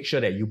want to make sure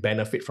that you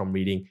benefit from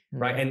reading,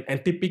 right?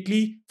 And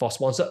typically for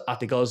sponsored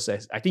articles,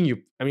 as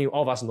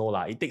all of us know,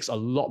 it takes a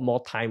lot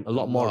more time, a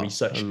lot more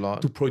research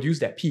to produce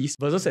that piece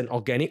versus an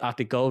organic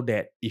article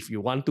that if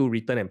you want to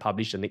written and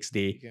publish the next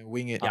day, you can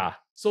wing it. Yeah.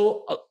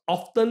 So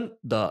often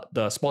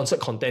the sponsored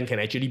content can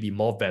actually be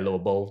more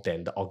valuable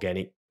than the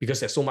organic because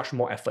there's so much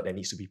more effort that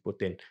needs to be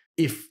put in.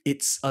 If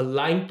it's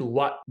aligned to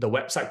what the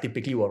website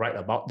typically will write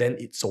about, then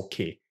it's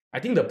okay. I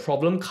think the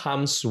problem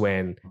comes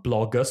when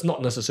bloggers,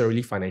 not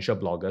necessarily financial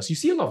bloggers, you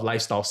see a lot of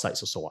lifestyle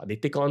sites also. They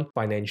take on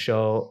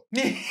financial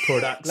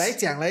products. 来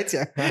讲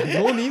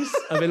No names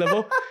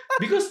available.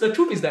 Because the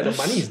truth is that the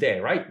money is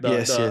there, right?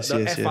 The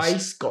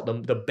FIs got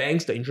the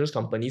banks, the insurance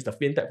companies, the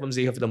fintech firms,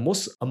 they have the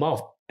most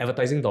amount of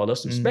advertising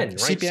dollars to spend,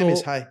 right? CPM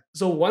is high.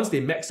 So once they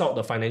max out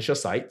the financial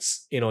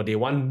sites, they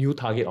want new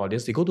target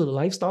audience, they go to the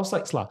lifestyle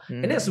sites.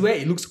 And that's where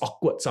it looks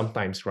awkward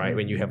sometimes, right?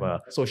 When you have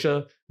a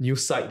social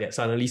news site that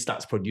suddenly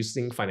starts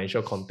producing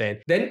financial content,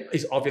 then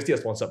it's obviously a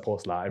sponsored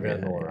post,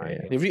 everyone know, right?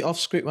 They read off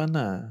script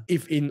one.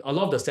 If in a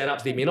lot of the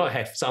setups, they may not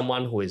have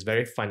someone who is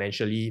very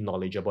financially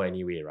knowledgeable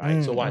anyway,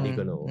 right? So what are they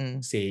going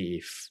to say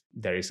if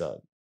there is a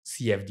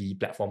CFD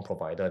platform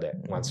provider that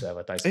wants to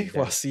advertise?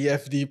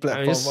 CFD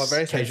platform,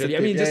 very casually.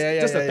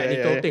 sensitive. Just a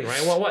technical thing,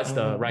 right? What's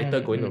the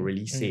writer going to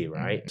really say,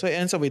 right? So it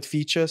ends up with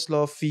features,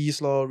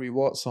 fees,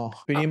 rewards,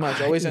 pretty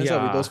much always ends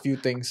up with those few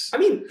things.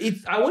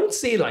 I wouldn't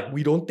say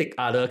we don't take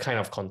other kind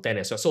of content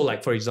as well.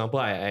 So for example,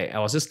 I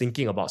was just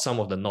thinking about some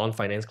of the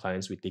non-finance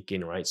clients we take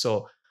in, right?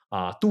 So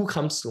two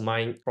comes to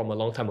mind from a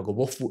long time ago,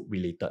 both food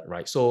related,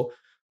 right? So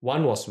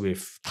one was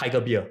with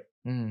Tiger Beer.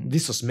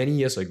 This was many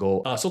years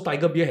ago. So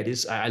Tiger Beer had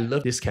this, I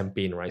love this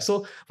campaign, right?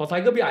 So for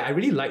Tiger Beer, I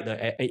really like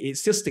it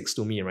still sticks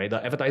to me, right?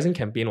 The advertising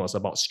campaign was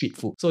about street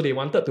food. So they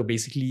wanted to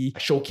basically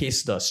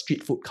showcase the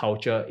street food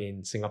culture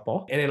in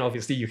Singapore. And then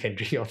obviously you can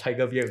drink your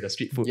Tiger Beer with the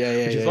street food,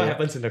 which is what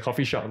happens in the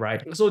coffee shop,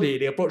 right? So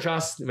they approached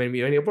us, when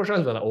they approached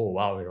us, we're like, oh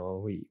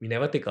wow, we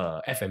never take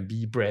a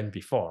F&B brand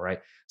before, right?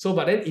 So,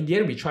 but then in the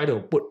end, we try to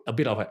put a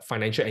bit of a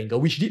financial angle,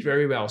 which did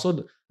very well. So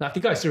the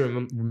article I still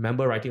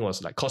remember writing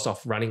was cost of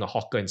running a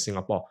hawker in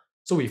Singapore.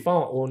 So we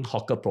found our own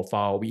hawker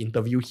profile, we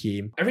interviewed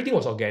him. Everything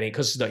was organic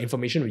because the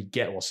information we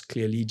get was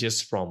clearly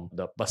just from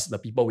the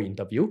people we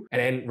interview,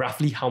 and then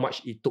roughly how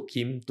much it took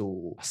him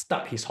to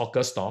start his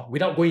hawker store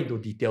without going into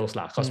details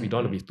because we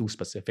don't want to be too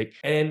specific.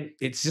 And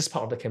it's just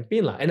part of the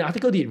campaign. And the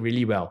article did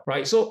really well,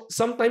 right? So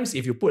sometimes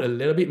if you put a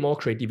little bit more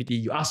creativity,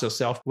 you ask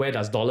yourself, where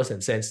does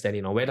Dollars&Sense stand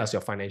in, or where does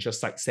your financial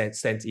site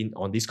stand in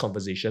on this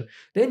conversation?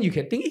 Then you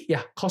can think,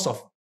 cost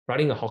of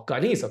running a hawker.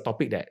 I think it's a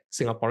topic that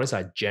Singaporeans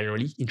are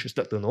generally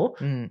interested to know.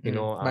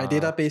 My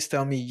database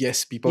tell me,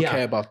 yes, people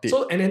care about it.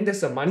 So, and then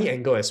there's a money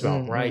angle as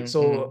well, right?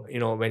 So,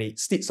 when it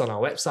sits on our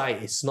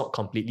website, it's not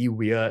completely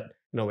weird.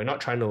 We're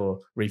not trying to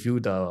review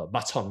the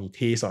bak chor mee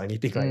taste or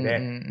anything like that,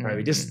 right?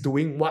 We're just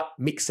doing what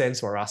makes sense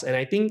for us. And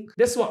I think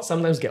that's what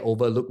sometimes get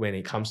overlooked when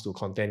it comes to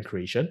content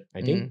creation.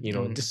 I think,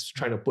 just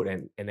trying to put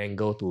an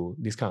angle to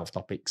these kind of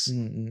topics.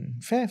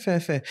 Fair.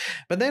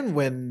 But then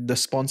when the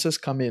sponsors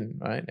come in,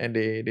 right, and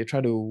they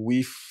try to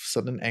weave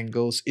certain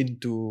angles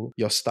into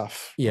your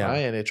stuff, right,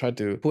 and they try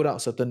to put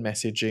out certain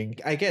messaging.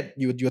 I get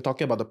you're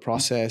talking about the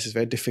process, it's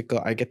very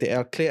difficult. I get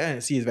the clear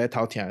LNC is very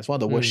滔天. It's one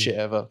of the worst shit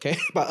ever, okay?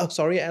 But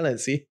sorry,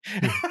 LNC.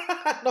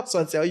 Not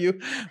so sell you,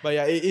 but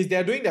yeah,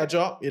 they're doing their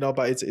job,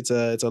 but it's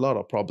a lot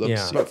of problems.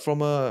 Yeah. But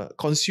from a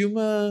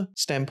consumer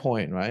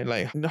standpoint, right?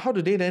 Like, how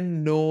do they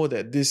then know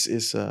that this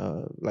is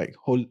like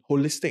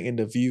holistic in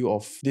the view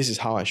of this is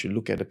how I should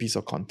look at a piece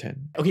of content?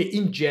 Okay,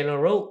 in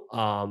general,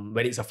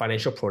 when it's a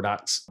financial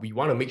products, we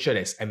want to make sure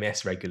that it's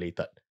MAS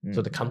regulated.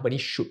 So the company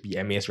should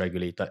be MAS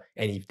regulated.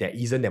 And if there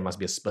isn't, there must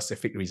be a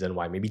specific reason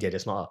why. Maybe they're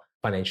just not a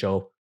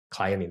financial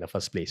client in the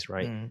first place,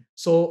 right?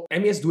 So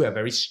MAS do have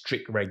very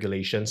strict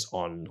regulations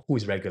on who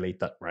is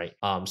regulated, right?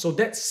 So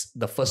that's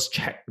the first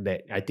check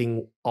that I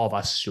think all of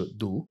us should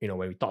do, when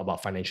we talk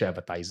about financial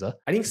advertiser.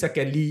 I think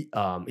secondly,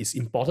 it's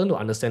important to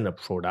understand the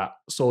product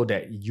so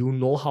that you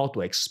know how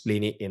to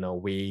explain it in a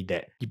way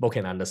that people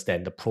can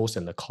understand the pros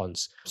and the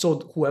cons.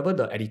 So whoever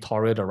the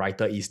editorial, the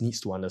writer is,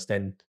 needs to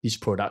understand these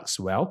products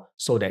well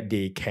so that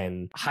they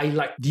can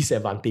highlight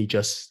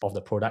disadvantages of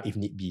the product if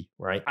need be,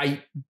 right?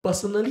 I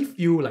personally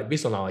feel like,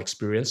 based on our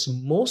experience,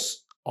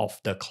 most of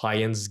the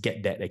clients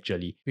get that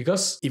actually,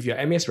 because if you're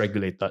MAS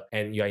regulated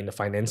and you're in the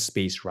finance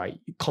space, right,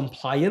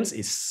 compliance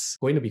is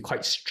going to be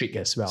quite strict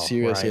as well.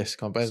 Serious, right? yes,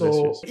 compliance.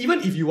 So even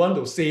if you want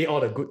to say all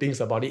the good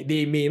things about it,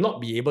 they may not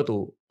be able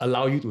to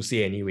allow you to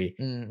say anyway,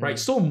 right?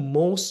 So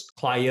most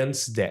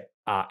clients that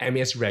are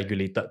MAS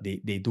regulated,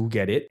 they do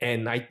get it,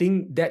 and I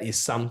think that is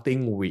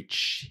something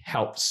which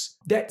helps.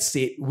 That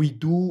said, we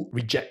do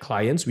reject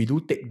clients. We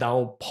do take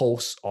down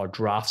posts or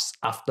drafts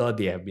after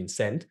they have been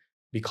sent,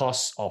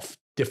 because of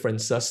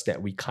differences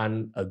that we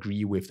can't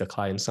agree with the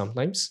client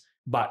sometimes.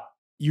 But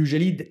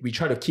usually we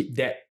try to keep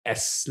that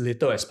as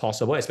little as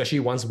possible, especially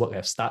once work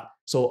has started.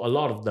 So a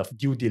lot of the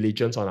due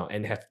diligence on our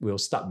end will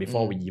start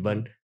before we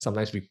even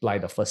sometimes reply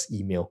the first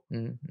email,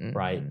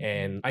 right?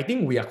 And I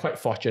think we are quite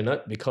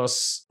fortunate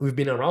because we've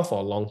been around for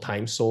a long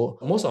time. So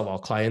most of our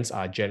clients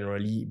are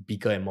generally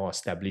bigger and more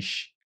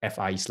established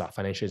FIs, like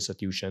financial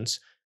institutions.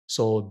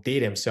 So they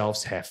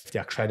themselves have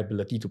their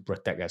credibility to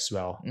protect as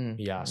well.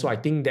 So I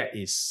think that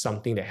is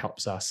something that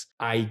helps us.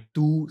 I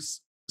do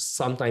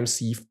sometimes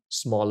see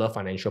smaller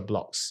financial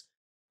blogs.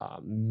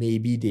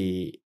 Maybe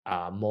they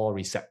are more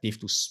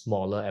receptive to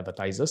smaller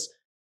advertisers,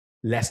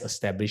 less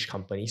established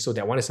companies. So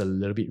that one is a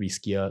little bit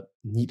riskier,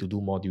 need to do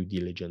more due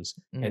diligence.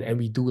 And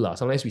we do lah.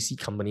 Sometimes we see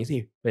companies,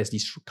 hey, where's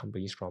these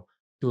companies from?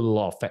 Do a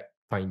lot of fact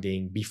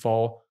finding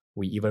before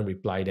we even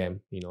reply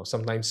them.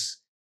 Sometimes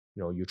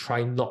you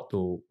try not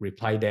to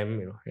reply them,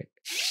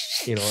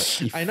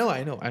 I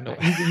know.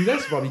 You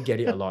guys probably get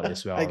it a lot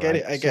as well. I get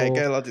it. I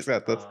get a lot of these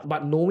letters.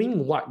 But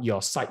knowing what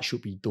your site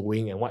should be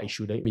doing and what it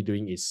shouldn't be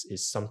doing is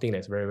something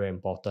that's very, very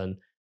important.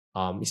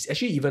 It's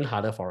actually even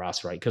harder for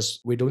us, right?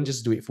 Because we don't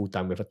just do it full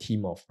time. We have a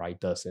team of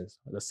writers, and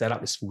the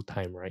setup is full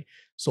time, right?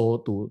 So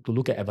to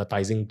look at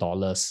advertising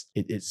dollars,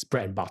 it's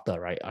bread and butter,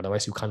 right?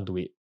 Otherwise, you can't do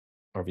it,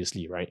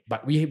 obviously, right?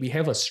 But we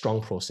have a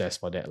strong process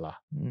for that lah.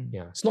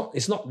 Yeah,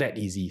 it's not that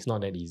easy. It's not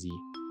that easy.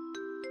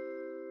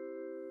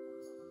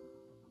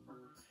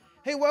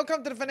 Hey,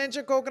 welcome to the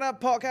Financial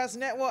Coconut Podcast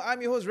Network.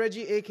 I'm your host,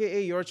 Reggie,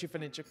 aka your Chief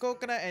Financial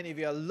Coconut. And if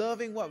you're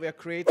loving what we're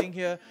creating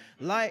here,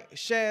 like,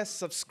 share,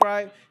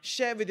 subscribe,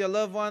 share with your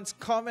loved ones,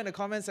 comment in the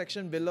comment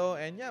section below.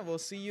 And yeah, we'll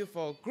see you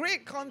for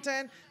great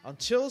content on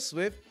Chills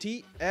with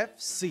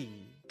TFC.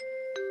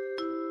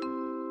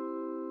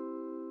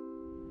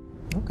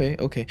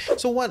 Okay.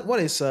 So what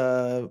is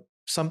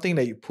something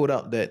that you put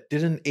out that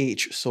didn't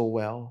age so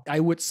well? I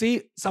would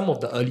say some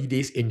of the early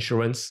days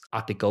insurance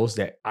articles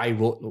that I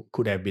wrote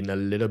could have been a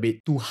little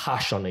bit too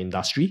harsh on the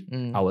industry,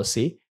 I would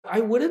say. I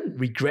wouldn't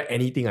regret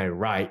anything I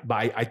write,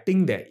 but I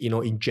think that,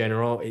 in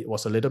general, it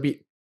was a little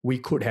bit, we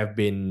could have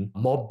been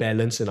more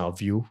balanced in our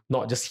view,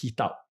 not just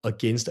heat up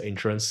against the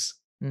insurance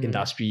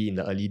industry in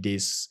the early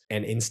days,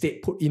 and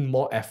instead put in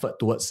more effort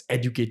towards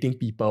educating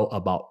people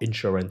about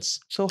insurance.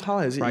 So how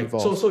has it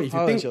evolved? So if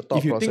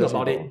you think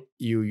about it,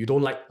 you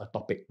don't like a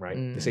topic, right?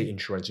 They say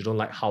insurance, you don't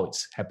like how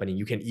it's happening.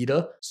 You can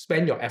either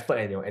spend your effort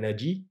and your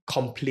energy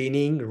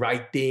complaining,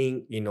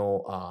 writing,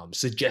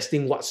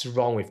 suggesting what's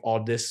wrong with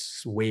all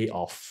this way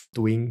of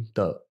doing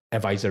the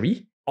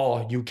advisory,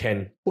 or you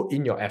can put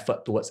in your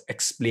effort towards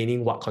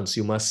explaining what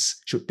consumers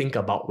should think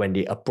about when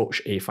they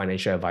approach a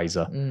financial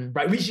advisor,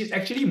 right? Which is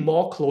actually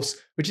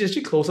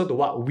closer to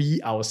what we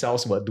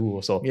ourselves would do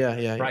also.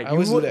 Yeah. Right?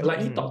 You would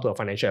likely talk to a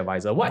financial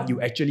advisor. What you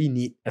actually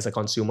need as a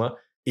consumer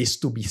is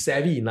to be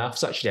savvy enough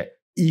such that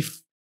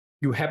if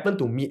you happen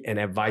to meet an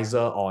advisor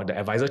or the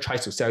advisor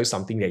tries to sell you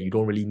something that you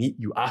don't really need,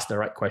 you ask the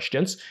right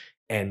questions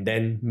and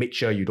then make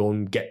sure you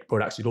don't get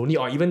products you don't need,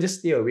 or even just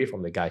stay away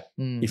from the guy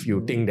if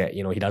you think that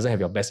he doesn't have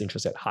your best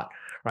interest at heart,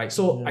 right?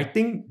 So I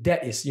think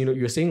that is,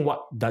 you're saying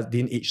what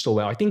didn't age so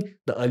well. I think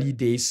the early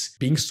days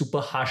being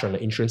super harsh on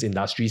the insurance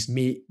industries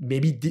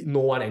maybe did no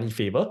one any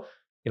favor,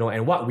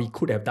 and what we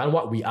could have done,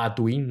 what we are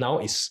doing now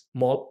is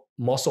more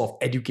sort of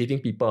educating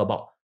people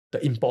about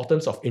the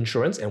importance of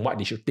insurance and what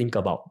they should think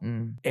about.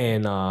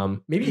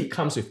 And maybe it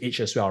comes with age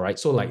as well, right?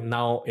 So like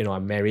now,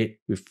 I'm married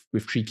with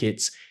 3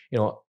 kids,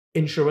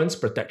 insurance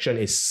protection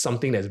is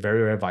something that's very,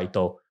 very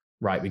vital,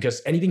 right?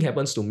 Because anything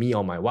happens to me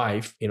or my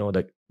wife,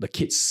 the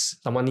kids,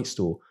 someone needs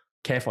to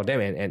care for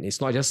them. And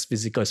it's not just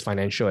physical, it's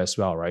financial as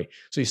well, right?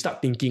 So you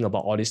start thinking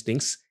about all these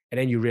things. And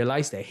then you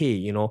realize that,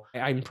 hey,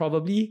 I'm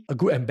probably a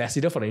good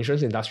ambassador for the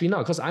insurance industry now,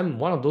 because I'm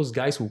one of those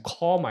guys who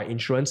call my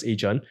insurance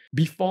agent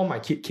before my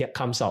kid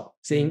comes out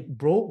saying,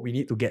 bro, we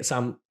need to get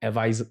some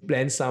advice,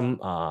 plan some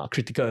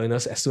critical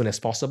illness as soon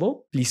as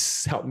possible.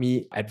 Please help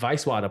me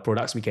advise what are the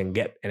products we can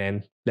get, and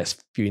then let's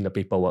fill in the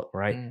paperwork,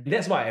 right?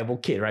 That's why I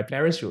advocate, right?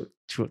 Parents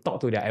should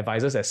talk to their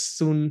advisors as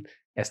soon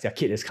as their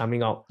kid is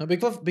coming out.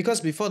 Because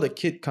before the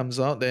kid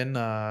comes out, then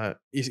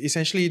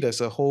essentially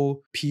there's a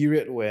whole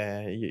period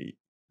where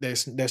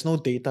there's no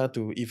data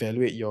to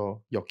evaluate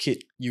your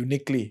kid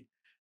uniquely.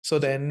 So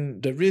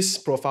then the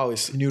risk profile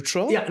is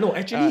neutral. Yeah, no,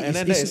 actually, and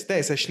then that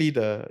is actually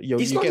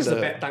it's not just a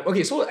bad time.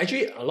 Okay, so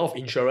actually a lot of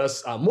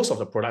insurers, most of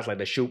the products like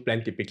the Shield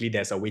plan, typically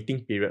there's a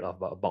waiting period of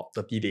about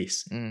 30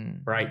 days,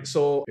 right?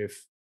 So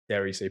if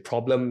there is a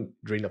problem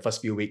during the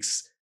first few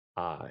weeks,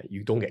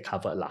 you don't get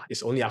covered lah.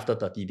 It's only after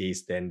 30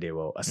 days then they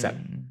will accept.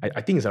 I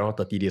think it's around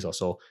 30 days or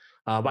so.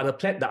 But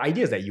the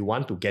idea is that you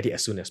want to get it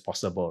as soon as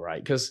possible,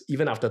 right? Because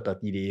even after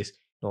 30 days,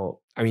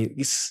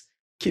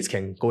 kids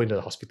can go into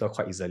the hospital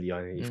quite easily.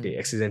 If they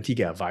accidentally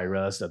get a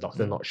virus, the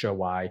doctor not sure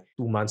why,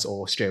 2 months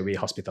old, straight away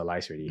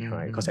hospitalized already,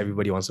 right? Because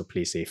everybody wants to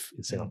play safe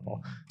in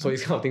Singapore. So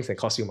these kind of things can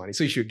cost you money.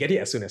 So you should get it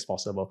as soon as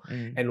possible.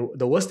 And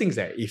the worst thing is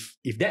that if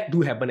that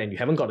do happen and you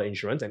haven't got the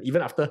insurance, and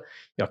even after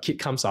your kid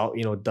comes out,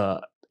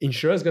 the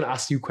insurer is going to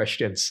ask you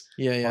questions.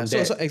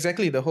 So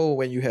exactly the whole,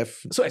 when you have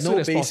as no soon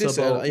as basis,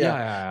 possible,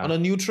 on a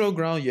neutral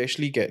ground, you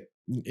actually get,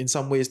 in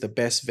some ways, the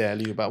best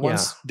value. But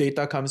once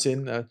data comes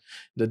in,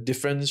 the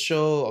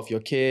differential of your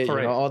kid,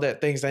 all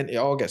that things, then it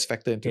all gets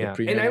factored into the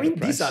premium. And I mean,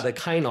 price. these are the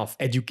kind of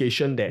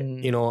education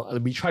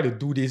that we try to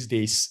do these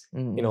days.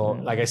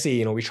 Like I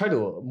say, we try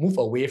to move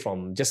away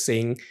from just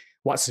saying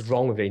what's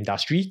wrong with the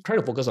industry, try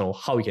to focus on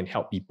how we can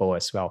help people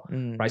as well,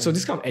 right? So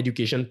this kind of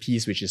education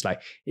piece, which is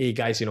like, hey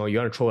guys, you want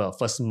to throw a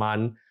first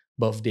month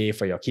birthday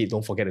for your kid,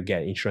 don't forget to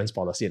get an insurance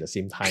policy at the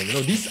same time.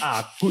 These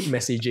are good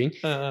messaging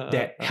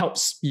that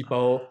helps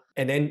people.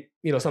 And then,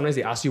 sometimes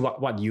they ask you,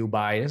 what do you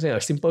buy? And say a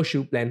simple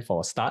Shield plan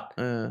for a start,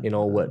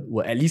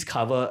 would at least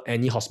cover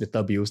any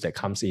hospital bills that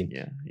comes in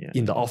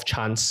the off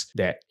chance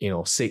that,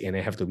 sick and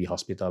then have to be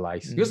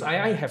hospitalized. Because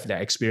I have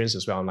that experience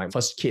as well. My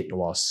first kid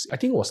was, I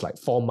think it was like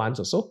 4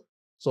 months or so.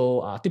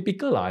 So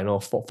typical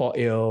fall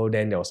ill,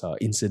 then there was an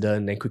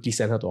incident, then quickly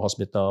sent her to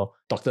hospital.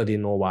 Doctor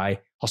didn't know why.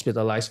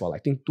 Hospitalized for I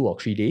think 2 or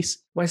 3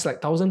 days. But it's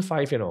like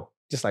 1,500,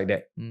 just like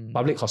that.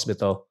 Public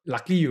hospital.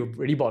 Luckily, you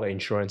already bought the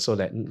insurance so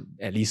that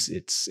at least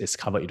it's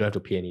covered. You don't have to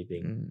pay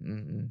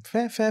anything.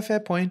 Fair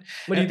point.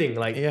 What do you think?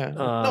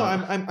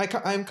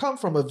 I come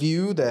from a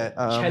view that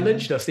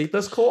challenge the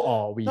status quo,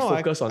 or we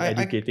focus on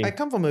educating. I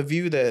come from a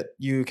view that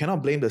you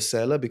cannot blame the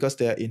seller because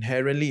they are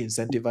inherently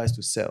incentivized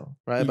to sell,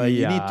 right? But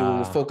you need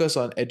to focus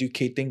on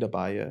educating the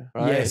buyer,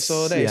 right? Yes,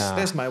 so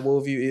that's my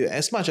worldview.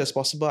 As much as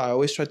possible, I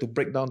always try to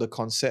break down the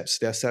concepts,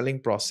 their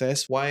selling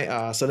process. Why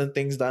are certain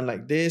things done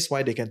like this?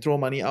 Why they can throw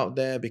money out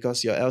there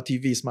because your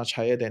LTV is much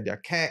higher than their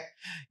CAC.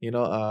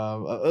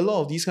 A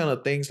lot of these kind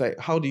of things, like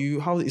how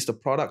is the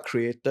product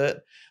created?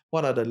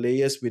 What are the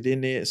layers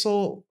within it?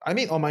 So, I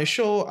mean, on my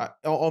show,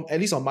 or at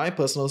least on my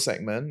personal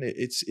segment,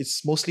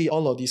 it's mostly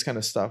all of these kind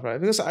of stuff, right?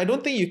 Because I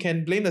don't think you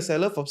can blame the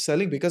seller for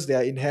selling because they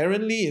are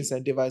inherently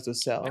incentivized to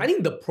sell. I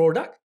think the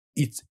product,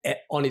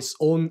 on its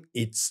own,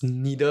 it's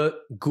neither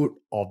good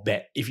or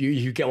bad. If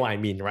you get what I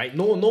mean, right?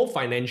 No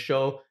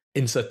financial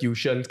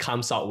institution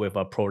comes out with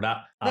a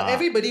product. Now,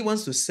 everybody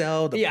wants to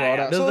sell the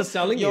product. The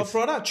selling your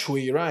product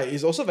chui, right,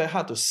 is also very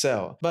hard to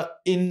sell. But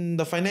in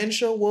the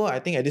financial world, I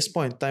think at this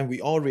point in time,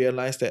 we all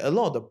realize that a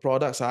lot of the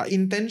products are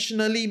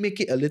intentionally make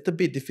it a little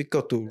bit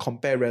difficult to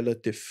compare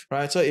relative,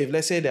 right? So if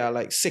let's say there are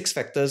like 6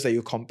 factors that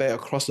you compare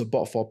across the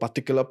board for a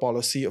particular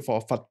policy or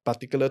for a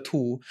particular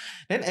tool,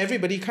 then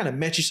everybody kind of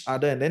match each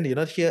other, and then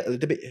here a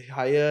little bit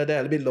higher, there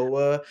a little bit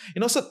lower.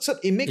 So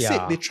it makes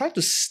it, they try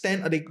to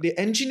they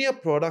engineer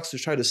products to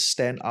try to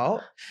stand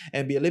out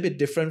and be a little bit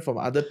different from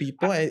other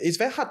people, and it's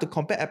very hard to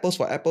compare apples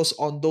for apples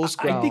on those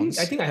grounds.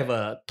 I think I have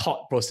a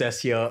thought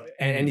process here,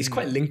 and it's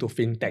quite linked to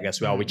fintech as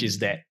well, which is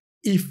that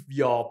if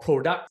your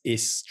product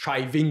is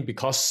thriving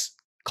because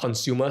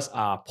consumers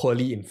are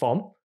poorly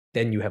informed,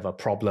 then you have a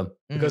problem.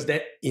 Because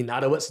that, in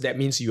other words, that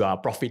means you are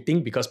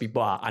profiting because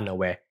people are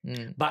unaware.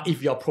 But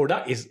if your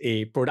product is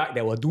a product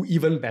that will do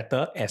even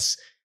better as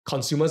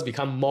consumers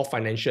become more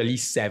financially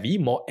savvy,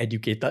 more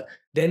educated,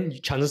 then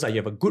chances are you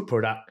have a good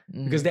product,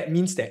 because that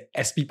means that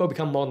as people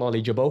become more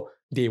knowledgeable,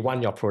 they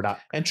want your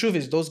product. And truth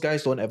is, those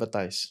guys don't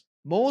advertise.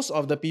 Most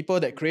of the people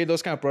that create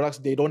those kind of products,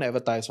 they don't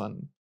advertise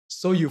one.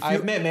 So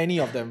I've met many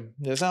of them.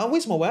 There's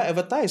always more well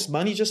advertised.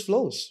 Money just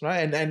flows,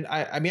 right? And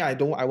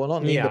I will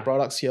not name the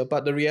products here,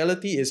 but the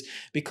reality is,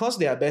 because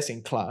they are best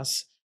in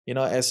class,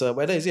 as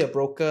whether is it a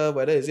broker,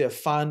 whether is it a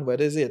fund,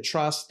 whether is it a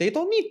trust, they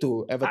don't need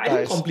to advertise. I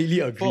don't completely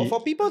agree.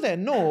 For people that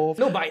know.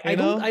 No, but I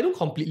don't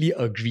completely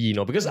agree,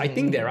 because I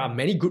think there are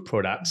many good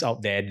products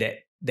out there that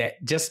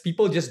that just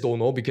people just don't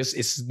know because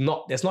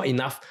there's not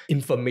enough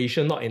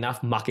information, not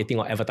enough marketing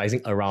or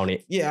advertising around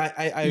it. Yeah,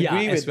 I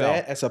agree with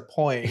that as a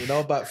point,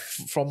 but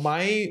from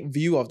my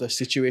view of the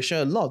situation,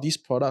 a lot of these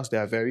products, they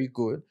are very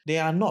good. They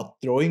are not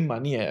throwing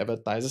money at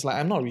advertisers. Like,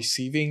 I'm not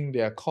receiving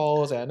their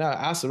calls, and I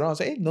ask around,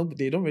 say, hey, no,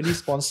 they don't really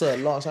sponsor a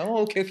lot. So,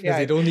 okay.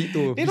 They don't need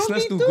to. They Business don't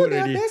need too to. good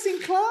They're already. best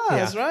in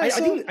class, right?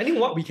 I think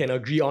what we can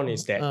agree on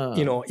is that,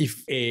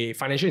 if a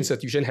financial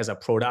institution has a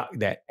product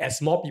that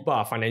as more people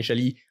are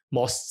financially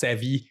more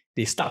savvy,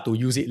 they start to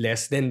use it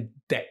less, then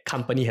that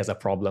company has a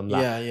problem.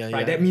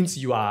 Right? That means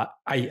you are,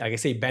 like I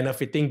say,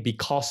 benefiting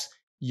because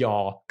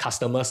your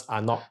customers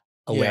are not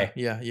aware.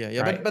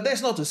 Right? But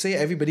that's not to say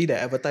everybody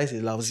that advertises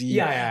is lousy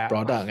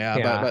product.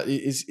 But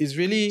it's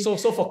really... So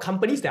for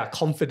companies that are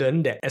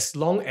confident that as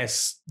long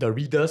as the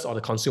readers or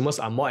the consumers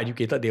are more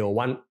educated, they will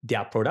want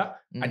their product.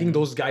 I think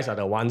those guys are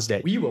the ones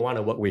that we will want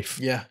to work with.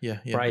 We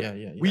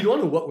don't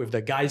want to work with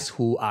the guys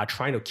who are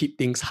trying to keep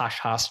things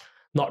hush-hush,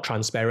 not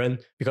transparent,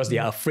 because they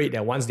are afraid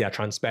that once they are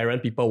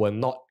transparent, people will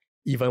not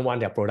even want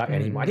their product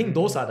anymore. I think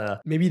those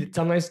are maybe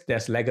sometimes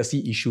there's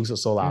legacy issues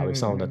also with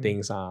some of the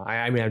things.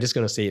 I mean, I'm just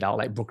going to say it out,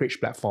 like brokerage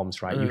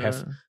platforms, right? You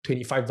have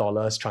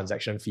 $25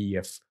 transaction fee, you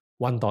have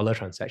 $1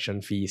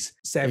 transaction fees.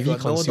 Savvy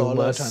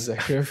consumers. $1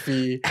 transaction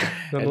fee.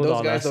 And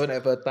those guys don't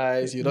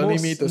advertise. You don't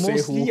need me to say who.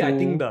 Mostly, I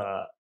think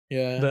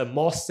the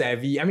more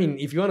savvy, I mean,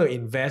 if you want to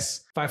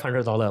invest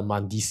 $500 a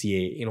month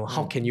DCA,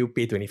 how can you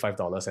pay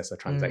 $25 as a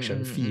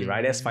transaction fee,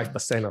 right? That's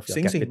 5% of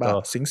your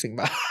capital. Sing.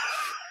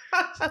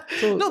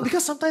 No,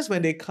 because sometimes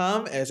when they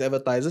come as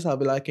advertisers, I'll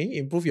be like, can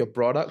you improve your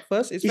product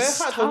first? It's very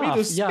hard for me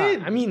to spin.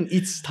 Yeah, I mean,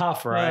 it's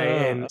tough, right?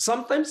 And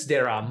sometimes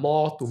there are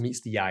more to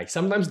meet the eye.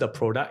 Sometimes the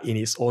product in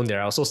its own, there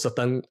are also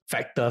certain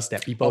factors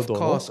that people don't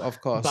know. Of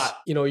course. But,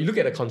 you look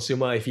at the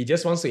consumer, if he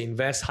just wants to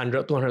invest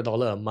 $100,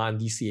 $200 a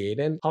month DCA,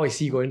 then how is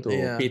he going to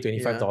pay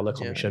 $25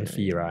 commission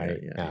fee, right?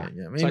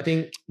 So I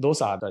think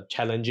those are the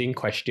challenging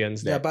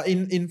questions. But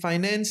in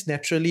finance,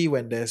 naturally,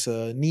 when there's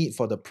a need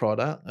for the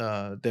product,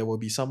 there will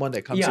be someone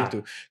that comes in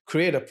to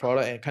create a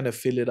product and kind of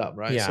fill it up,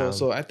 right?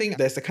 So I think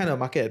there's the kind of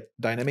market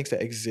dynamics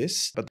that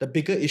exists, but the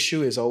bigger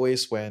issue is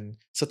always when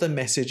certain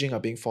messaging are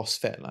being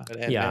force-fed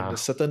and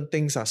certain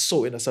things are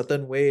sold in a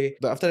certain way,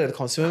 but after that the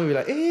consumer will be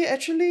like, hey,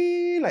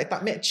 actually, like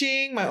tak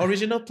matching my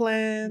original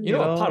plan.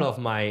 Part of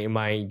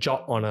my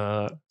job on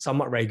a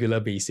somewhat regular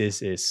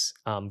basis is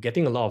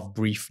getting a lot of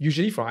brief,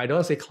 usually from, I don't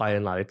want to say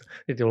client,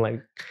 they don't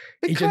like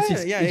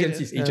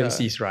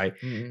agencies, right?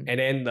 And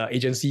then the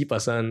agency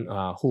person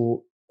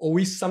who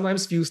always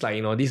sometimes feels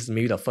like, this is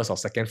maybe the first or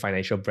second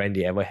financial brand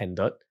they ever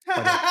handled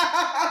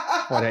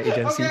for their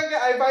agency. Okay,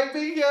 I'm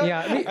vibing here.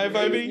 I'm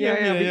vibing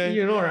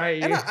here.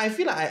 Right? And I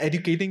feel like I'm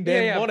educating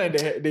them more than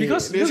they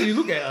because you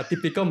look at a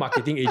typical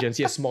marketing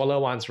agency, smaller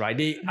ones, right?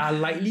 They are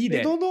likely that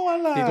they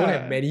don't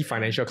have many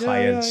financial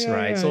clients,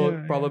 right?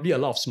 So probably a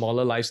lot of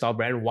smaller lifestyle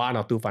brand, 1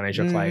 or 2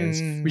 financial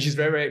clients, which is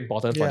very, very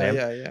important for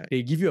them.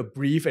 They give you a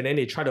brief and then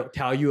they try to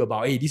tell you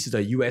about, hey, this is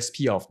the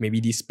USP of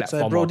maybe this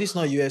platform. So, bro, this is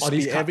not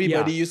USP.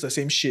 Everybody use the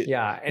same shit.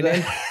 And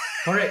then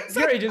correct.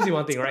 Your agency,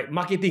 one thing, right?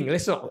 Marketing.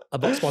 Let's talk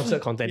about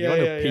sponsored content. They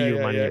want to pay you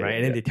money, right?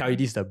 And then they tell you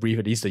this is the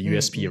brief, this is the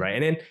USP, right?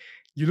 And then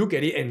you look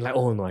at it and like,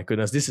 oh my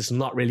goodness, this is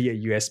not really a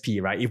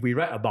USP, right? If we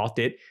write about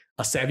it,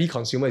 a savvy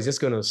consumer is just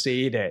going to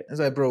say that it's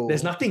like, bro,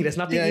 there's nothing in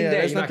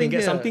there. I can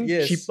get something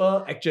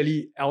cheaper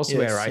actually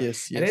elsewhere, right?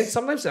 And then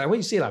sometimes when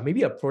you say like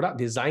maybe a product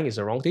design is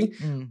the wrong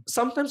thing,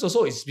 sometimes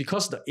also it's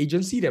because the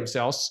agency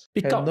themselves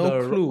pick up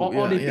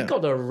pick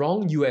up the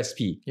wrong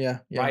USP,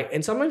 right?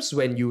 And sometimes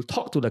when you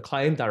talk to the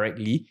client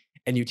directly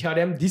and you tell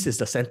them this is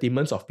the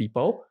sentiments of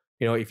people,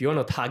 if you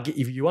want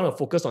to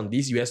focus on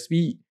this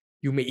USP,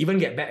 you may even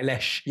get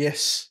backlash.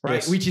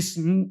 Right? Which is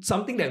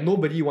something that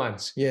nobody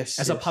wants.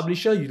 As a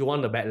publisher, you don't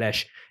want the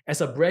backlash.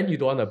 As a brand, you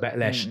don't want the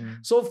backlash.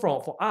 So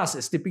for us,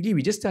 it's typically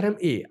we just tell them,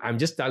 hey, I'm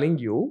just telling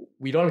you,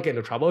 we don't want to get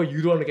into trouble.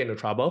 You don't want to get into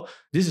trouble.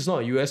 This is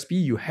not a USP.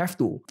 You have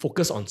to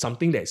focus on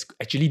something that's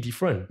actually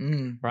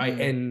different. Right?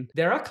 And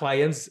there are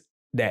clients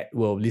that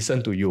will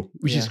listen to you,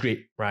 which is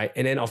great, right?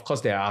 And then of course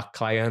there are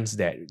clients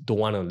that don't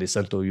want to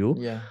listen to you.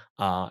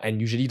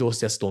 And usually those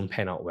just don't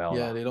pan out well.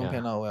 They don't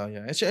pan out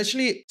well.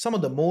 Actually, some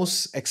of the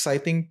most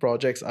exciting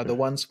projects are the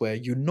ones where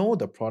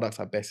the products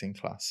are best in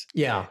class.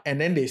 And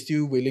then they're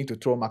still willing to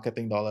throw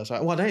marketing dollars.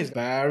 Right? Well, that is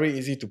very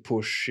easy to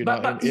push, in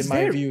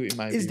my view.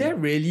 Is that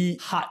really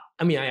hard?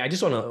 I mean, I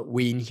just want to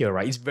weigh in here,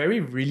 right? It's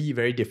really,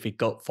 very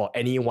difficult for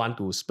anyone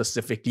to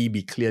specifically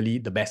be clearly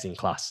the best in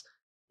class.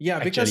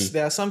 Because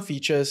there are some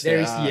features.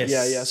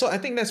 So I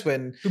think that's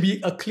when to be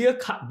a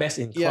clear-cut best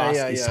in class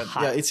is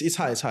hard. It's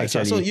hard.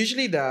 So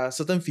usually there are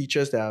certain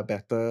features that are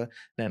better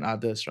than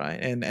others, right?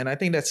 And I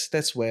think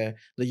that's where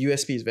the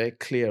USP is very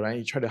clear, right?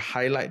 You try to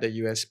highlight the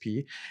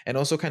USP and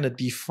also kind of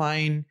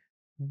define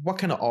what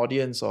kind of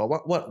audience or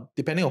what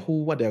depending on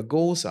what their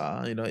goals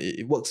are,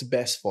 it works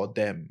best for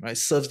them, right?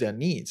 Serves their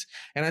needs.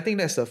 And I think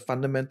that's the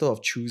fundamental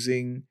of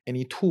choosing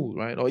any tool,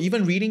 right? Or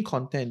even reading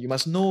content. You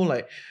must know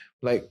like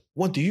like,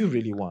 what do you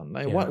really want?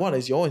 Like, what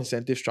is your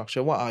incentive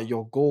structure? What are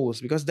your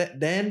goals? Because that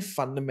then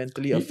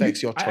fundamentally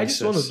affects your choices. I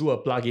just want to do a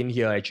plug in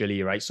here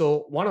actually, right?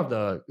 So one of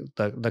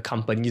the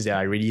companies that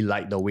I really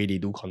like the way they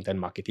do content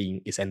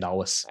marketing is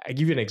Dollars. I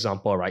give you an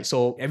example, right?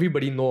 So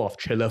everybody know of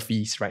trailer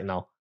fees right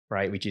now,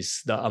 right? Which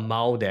is the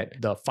amount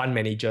that the fund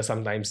manager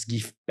sometimes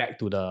give back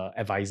to the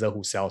advisor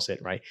who sells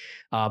it, right?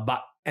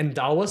 But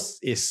Dollars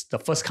is the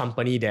first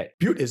company that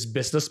built its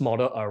business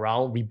model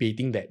around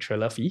rebating that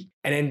trailer fee.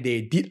 And then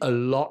they did a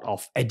lot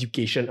of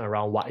education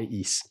around what it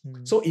is.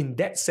 So in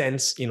that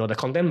sense, the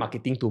content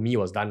marketing to me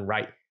was done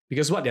right.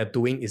 Because what they're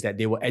doing is that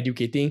they were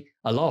educating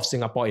a lot of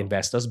Singapore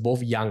investors,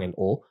 both young and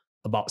old,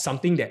 about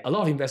something that a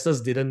lot of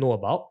investors didn't know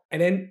about.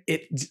 And then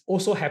it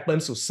also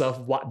happens to serve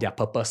what their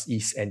purpose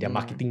is and their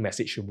marketing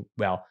message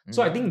well.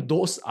 So I think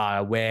those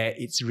are where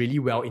it's really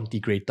well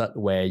integrated,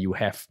 where you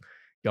have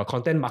your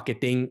content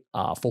marketing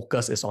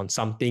focus is on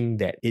something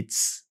that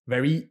it's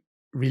very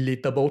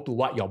relatable to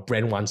what your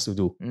brand wants to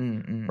do,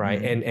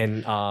 right?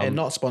 And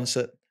not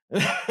sponsored.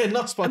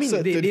 Not sponsored.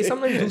 I mean, they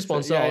sometimes do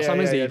sponsor, or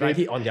sometimes they write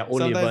it on their own.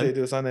 Sometimes they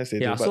do, sometimes they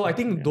do. Yeah, so I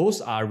think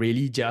those are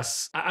really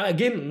just,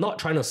 again, not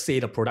trying to say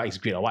the product is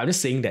great or what. I'm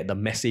just saying that the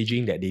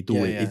messaging that they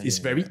do is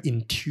very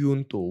in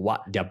tune to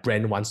what their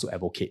brand wants to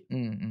advocate.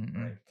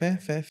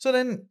 Fair. So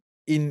then,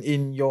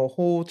 in your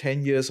whole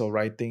 10 years of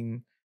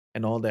writing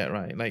and all that,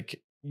 right?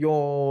 Like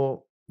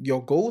your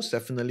goals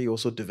definitely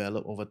also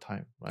develop over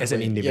time, right? As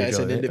an individual. Yeah, as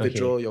an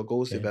individual, your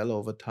goals develop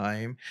over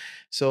time.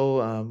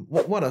 So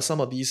what are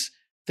some of these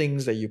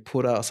things that you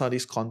put out, some of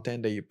this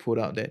content that you put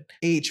out that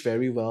age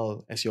very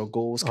well as your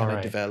goals kind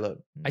of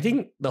develop? I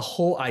think the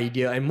whole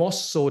idea, and more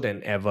so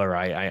than ever,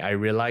 right, I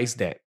realized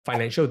that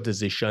financial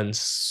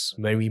decisions,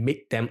 when we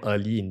make them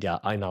early in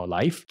our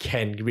life,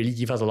 can really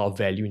give us a lot of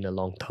value in the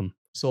long term.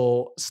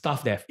 So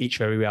stuff that have aged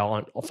very well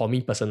on, for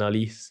me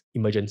personally,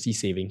 emergency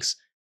savings.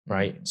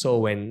 Right. So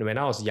when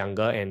I was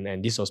younger,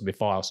 and this was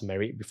before I was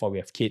married, before we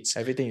have kids.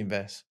 Everything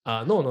invest.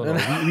 No.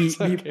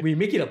 We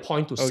make it a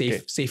point to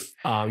save.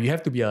 You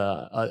have to be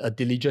a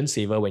diligent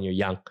saver when you're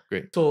young.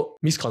 Great. So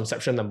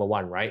misconception number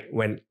one, right?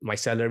 When my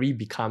salary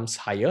becomes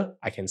higher,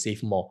 I can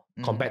save more.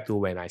 Compared to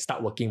when I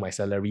start working, my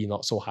salary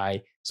not so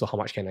high. So how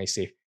much can I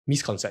save?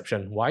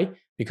 Misconception. Why?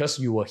 Because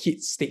you will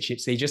hit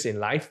stages in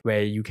life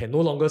where you can no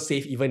longer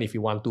save even if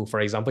you want to. For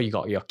example, you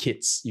got your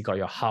kids, you got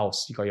your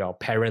house, you got your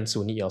parents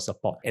who need your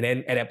support. And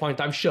then at that point in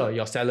time, sure,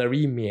 your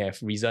salary may have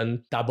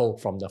risen double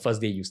from the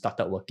first day you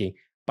started working.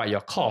 But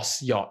your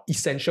costs, your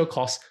essential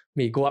costs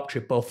may go up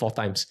 3, 4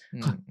 times,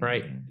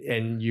 right?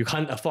 And you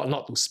can't afford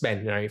not to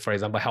spend, right? For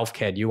example,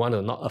 healthcare, you want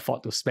to not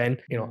afford to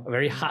spend,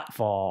 very hard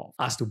for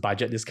us to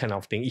budget this kind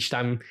of thing. Each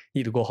time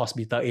need to go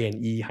hospital,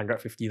 A&E,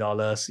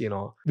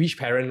 $150, which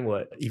parent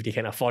would, if they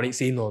can afford it,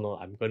 say, no,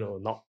 I'm going to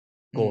not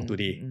go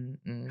today.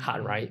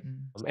 Hard, right?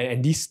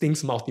 And these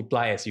things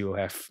multiply as you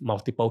have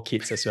multiple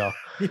kids as well.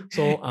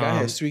 So guy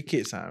has 3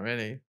 kids,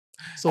 really.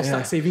 So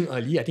start saving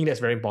early. I think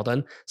that's very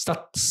important.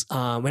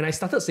 When I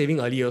started saving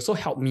early, it also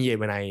helped me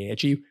when I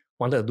actually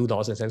wanted to do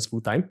Dollars&Sense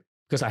full time,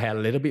 because I had a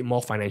little bit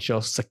more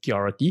financial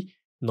security,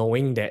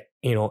 knowing that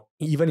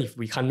even if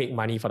we can't make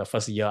money for the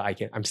first year,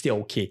 I'm still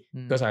okay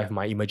because I have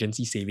my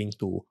emergency savings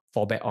to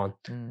fall back on.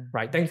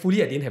 Right.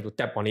 Thankfully, I didn't have to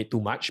tap on it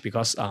too much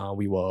because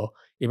we were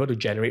able to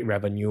generate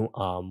revenue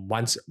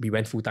once we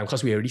went full time,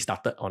 because we already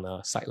started on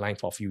a sideline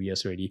for a few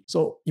years already.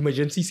 So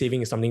emergency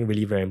saving is something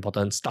really very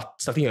important.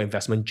 Starting your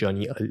investment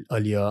journey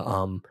earlier.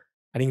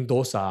 I think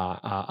those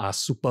are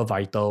super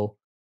vital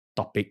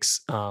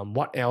topics.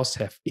 What else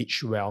have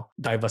aged well?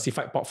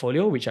 Diversified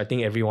portfolio, which I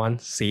think everyone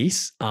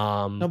says.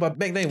 No, but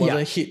back then it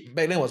wasn't hit.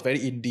 Back then it was very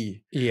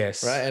indie.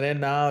 Yes. Right? And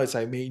then now it's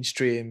like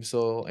mainstream.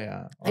 So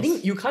yeah. I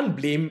think you can't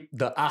blame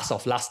the us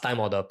of last time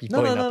or the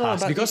people in the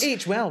past. But because it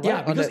aged well, right?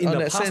 Yeah, because in the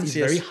past sense, it's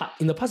very hard.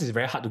 In the past it's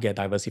very hard to get a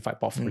diversified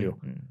portfolio.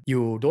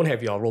 You don't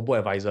have your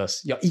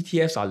robo-advisors. Your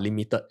ETFs are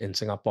limited in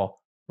Singapore,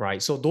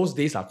 right? So those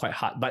days are quite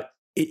hard. But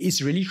it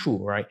is really true,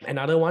 right?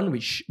 Another one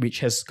which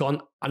has gone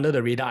under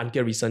the radar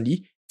until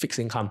recently, fixed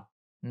income,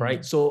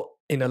 right? So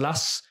in the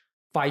last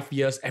 5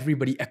 years,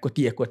 everybody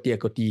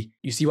equity.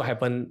 You see what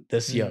happened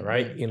this year,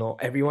 right?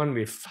 Everyone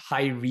with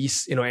high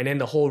risk, and then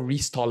the whole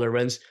risk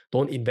tolerance,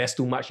 don't invest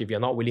too much if you're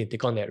not willing to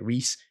take on that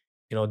risk.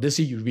 This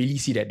year you really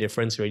see that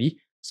difference already.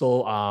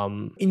 So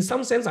in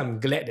some sense,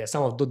 I'm glad that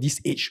some of this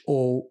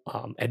age-old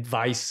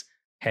advice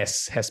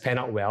has panned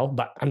out well,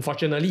 but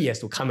unfortunately it has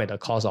to come at the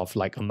cost of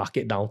like a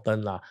market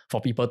downturn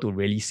for people to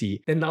really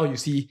see. Then now you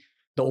see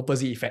the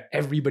opposite effect,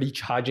 everybody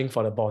charging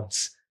for the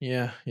bonds.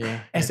 Yeah.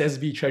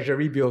 SSB,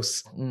 treasury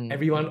bills,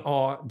 everyone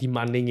all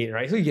demanding it,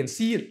 right? So you can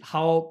see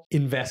how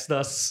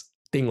investors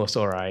think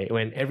also, right?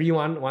 When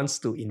everyone wants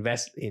to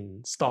invest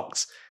in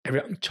stocks,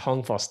 everyone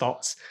chong for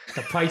stocks,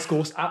 the price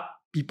goes up,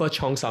 people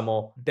chong some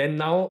more. Then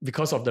now,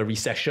 because of the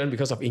recession,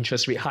 because of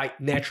interest rate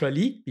hike,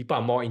 naturally, people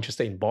are more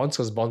interested in bonds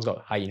because bonds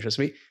got high interest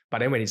rate. But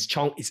then when it's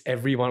chong, it's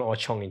everyone all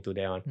chong into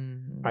that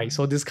one, right?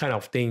 So this kind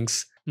of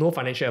things, no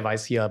financial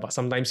advice here, but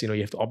sometimes, you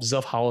have to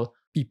observe how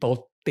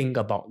people think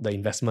about the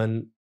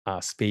investment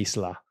space.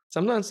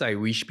 Sometimes I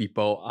wish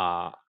people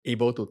are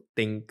able to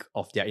think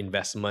of their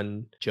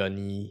investment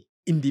journey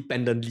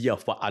independently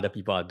of what other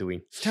people are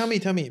doing. Tell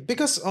me.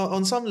 Because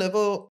on some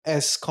level,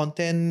 as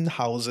content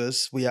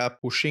houses, we are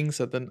pushing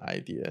certain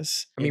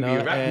ideas. I mean,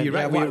 we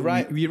write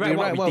what we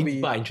think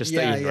people are interested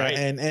in, right?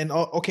 And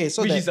okay,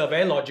 so which is a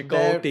very logical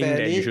thing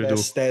that you should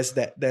do.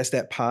 There's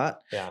that part,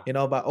 Yeah.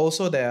 but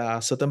also there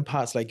are certain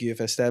parts like you've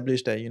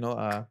established that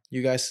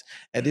you guys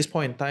at this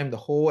point in time, the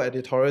whole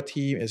editorial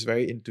team is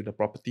very into the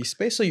property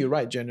space, so you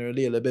write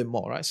generally a little bit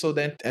more, right? So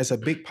then, as a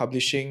big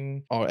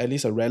publishing or at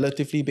least a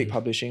relatively big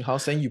publishing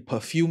house, then you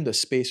perfume the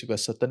space with a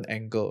certain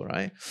angle,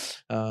 right?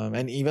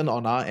 And even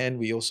on our end,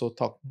 we also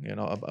talk,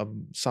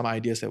 some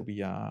ideas that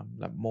we are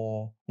like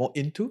more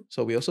into.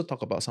 So we also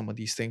talk about some of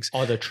these things.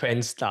 All the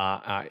trends that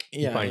are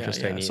people are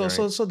interested in.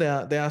 So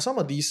there are some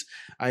of these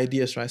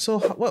ideas, right? So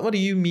what do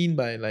you mean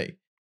by like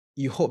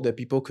you hope that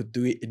people could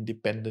do it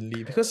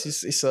independently? Because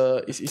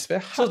it's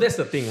very hard. So that's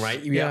the thing, right?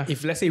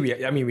 If let's say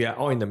we are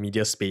all in the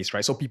media space,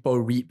 right? So people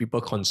read, people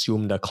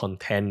consume the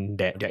content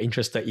that they're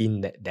interested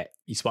in, that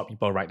is what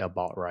people write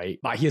about, right?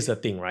 But here's the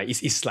thing, right?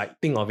 It's like,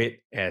 think of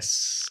it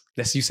as,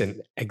 let's use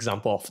an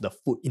example of the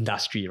food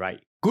industry, right?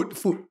 Good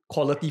food,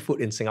 quality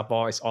food in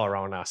Singapore is all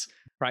around us,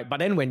 right? But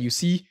then when you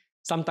see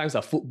sometimes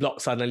a food blog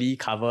suddenly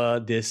cover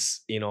this,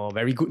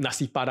 very good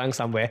nasi padang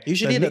somewhere.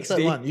 Usually the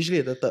third one.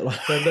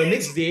 The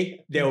next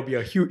day, there will be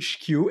a huge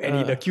queue,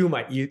 and the queue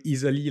might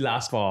easily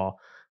last for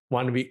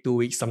 1 week, 2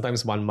 weeks,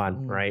 sometimes 1 month,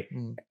 right?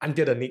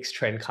 Until the next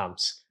trend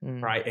comes,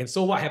 right? And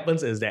so what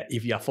happens is that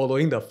if you are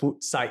following the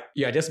food site,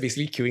 you are just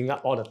basically queuing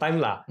up all the time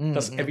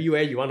because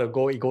everywhere you want to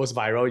go, it goes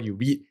viral, you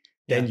read,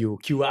 then you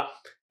queue up.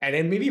 And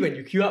then maybe when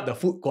you queue up, the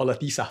food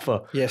quality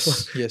suffer.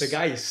 Yes. The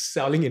guy is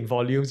selling in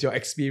volumes, your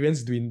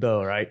experience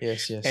dwindle, right?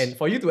 Yes. And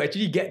for you to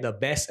actually get the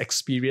best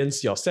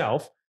experience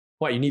yourself,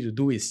 what you need to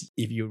do is,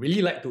 if you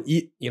really like to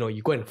eat,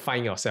 you go and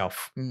find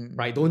yourself,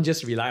 right? Don't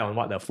just rely on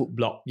what the food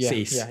blog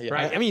says,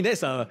 right? I mean,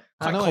 that's a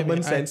quite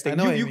common sense thing.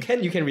 You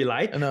can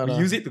rely,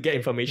 use it to get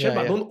information,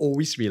 but don't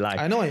always rely.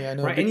 I know.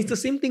 Right? And it's the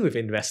same thing with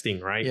investing,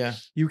 right? Yeah.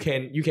 You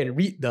can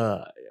read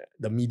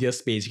the media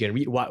space, you can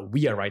read what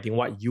we are writing,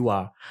 what you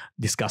are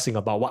discussing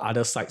about, what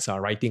other sites are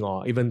writing,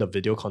 or even the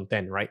video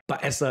content, right?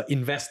 But as an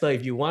investor,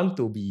 if you want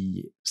to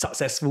be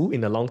successful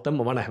in the long term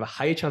or want to have a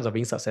higher chance of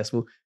being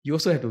successful, you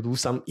also have to do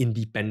some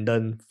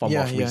independent form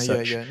of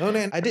research. No,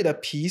 I did a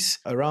piece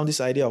around this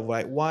idea of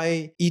like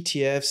why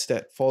ETFs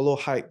that follow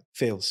hype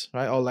fails,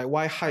 right? Or like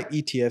why hype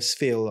ETFs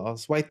fail, or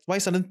why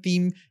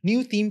certain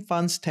new theme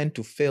funds tend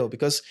to fail,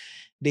 because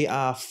they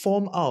are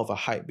formed out of a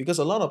hype, because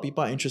a lot of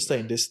people are interested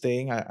in this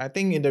thing. I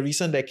think in the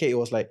recent decade, it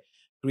was like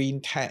green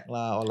tech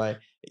or like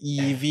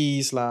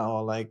EVs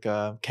or like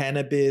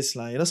cannabis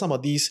some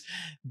of these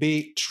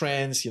big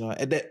trends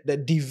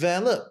that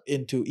develop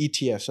into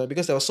ETFs, right?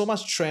 Because there was so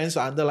much trends,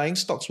 the underlying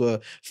stocks were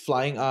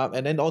flying up,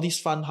 and then all these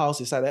fund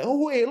houses decided,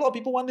 oh wait, a lot of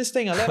people want this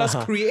thing, let us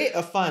create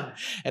a fund,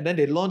 and then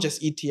they launch as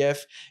ETF,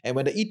 and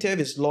when the ETF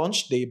is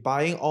launched, they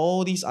buying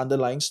all these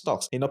underlying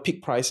stocks,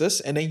 peak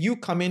prices, and then you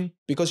come in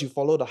because you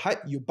follow the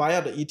hype, you buy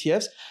up the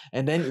ETFs,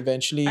 and then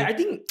eventually I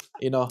think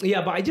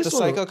but I just the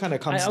cycle kind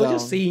of comes down. I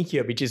was just saying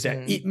here, which is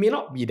that it may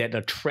not be that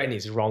the trend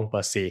is wrong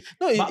per se.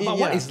 No, but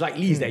what is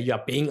likely is that you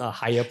are paying a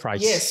higher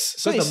price. Yes.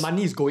 So the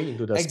money is going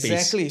into the space.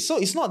 Exactly. So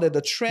it's not that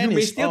the trend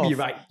is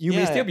You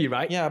may still be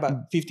right. Yeah,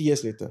 but 50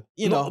 years later.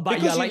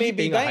 But you're likely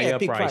paying a higher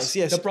price.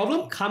 Yes. The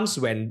problem comes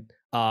when,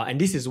 and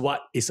this is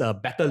what is a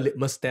better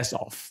litmus test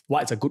of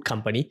what's a good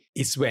company,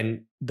 is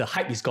when the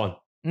hype is gone.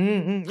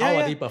 How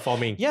are they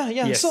performing?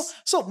 Yes.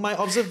 So my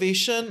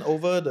observation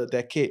over the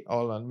decade,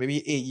 or maybe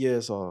 8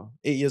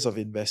 years of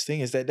investing,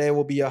 is that there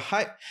will be a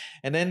hype,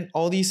 and then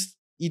all these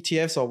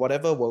ETFs or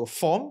whatever will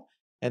form,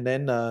 and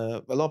then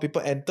a lot of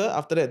people enter.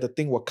 After that, the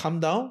thing will come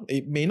down.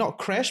 It may not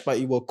crash, but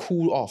it will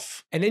cool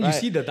off. And then you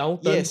see the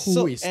downturn, is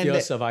still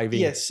surviving.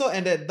 Yes, so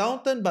and that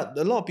downturn, but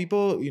a lot of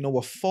people,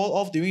 will fall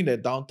off during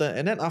that downturn.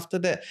 And then after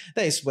that,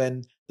 that is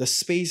when the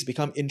space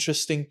become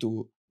interesting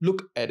to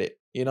look at it.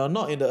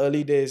 Not in the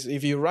early days.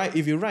 If you write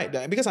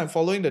that, because I'm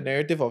following the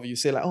narrative of you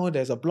say like, oh,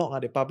 there's a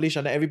blog they publish,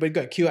 and then everybody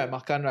go and queue at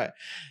Makan, right?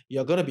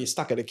 You're gonna be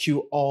stuck at the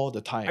queue all the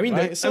time. I mean,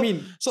 right? So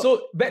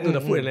back to the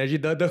food analogy,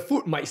 the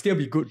food might still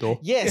be good though.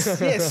 Yes.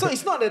 So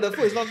it's not that the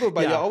food is not good,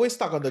 but you're always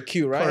stuck on the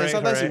queue, right? Correct, and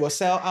sometimes it will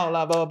sell out,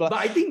 blah blah blah. But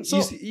I think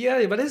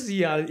but that's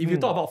if you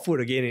talk about food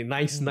again, a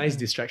nice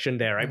distraction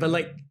there, right? But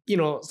like,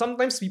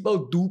 sometimes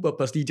people do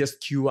purposely just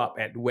queue up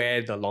at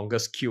where the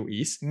longest queue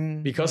is,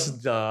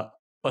 because the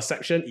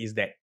perception is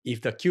that if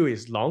the queue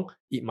is long,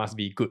 it must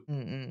be good.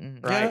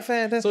 Right? Yeah,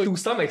 fair. So to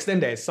some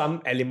extent, there's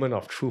some element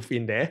of truth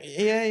in there.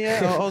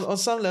 Yeah, on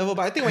some level.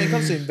 But I think when it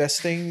comes to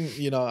investing,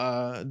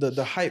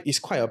 the hype is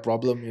quite a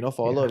problem,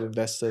 for a lot of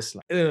investors.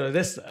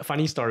 That's a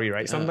funny story,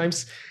 right?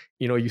 Sometimes,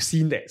 you've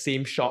seen that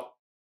same shop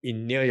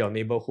near your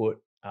neighborhood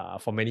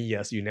for many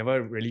years. You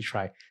never really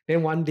try.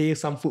 Then one day,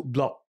 some food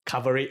blog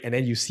cover it, and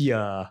then you see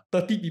 30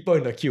 people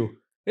in the queue.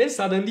 then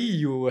suddenly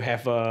you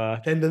have a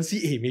tendency,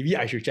 hey, maybe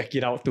I should check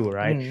it out too,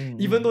 right?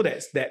 Even though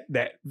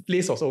that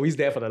place was always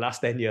there for the last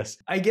 10 years.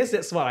 I guess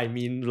that's what I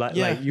mean. But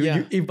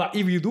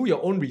if you do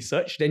your own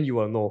research, then you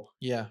will know.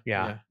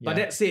 But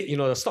that said,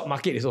 the stock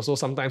market is also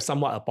sometimes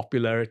somewhat a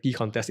popularity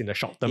contest in the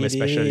short term,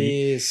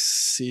 especially.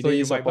 So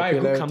you might buy a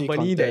good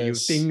company that you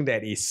think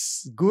that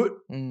is good,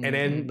 and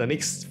then the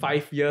next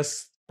 5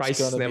 years, price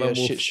it's never be a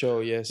move. shit show.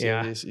 Yes,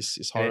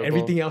 it's horrible. And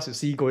everything else you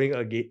see going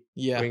up.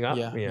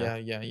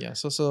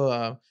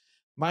 So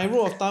my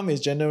rule of thumb is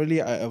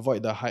generally I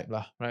avoid the hype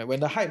lah. Right, when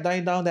the hype die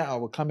down, then I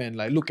will come and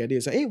like look at it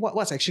and say, hey,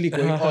 what's actually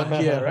going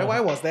on here? Right, why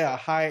was there a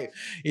hype?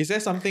 Is there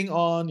something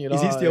on?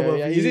 Is it still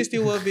worth it? Is it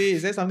still worth it?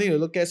 Is there something to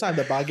look at? So I'm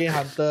the bargain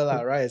hunter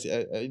lah, right?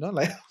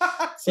 Like.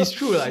 So, it's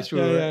true, it's true.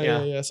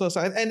 Yeah. So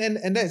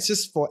and that's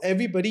just for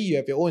everybody. You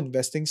have your own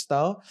investing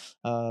style.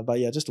 But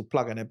yeah, just to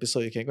plug an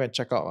episode, you can go and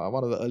check out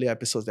one of the earlier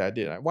episodes that I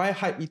did. Right? Why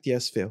hype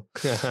ETFs fail?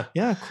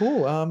 Yeah,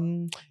 cool.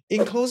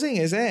 In closing,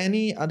 is there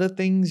any other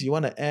things you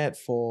want to add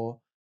for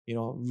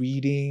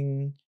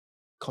reading,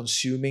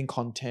 consuming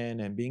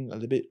content, and being a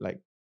little bit like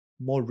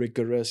more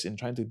rigorous in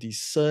trying to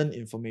discern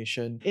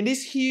information in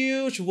this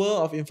huge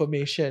world of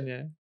information?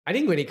 Yeah. I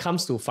think when it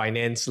comes to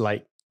finance,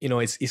 like,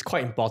 it's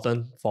quite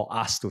important for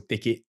us to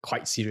take it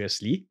quite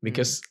seriously,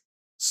 because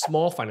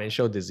small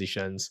financial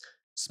decisions,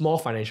 small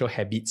financial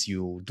habits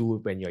you do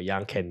when you're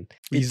young can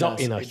result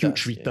in a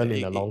huge return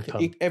in the long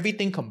term.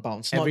 Everything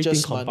compounds, not everything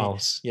just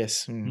compounds. Money.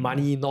 Yes.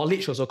 Money,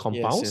 knowledge also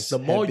compounds. Yes. The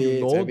more Habits, you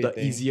know, everything.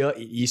 the easier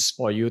it is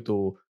for you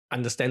to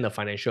understand the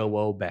financial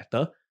world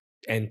better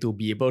and to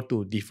be able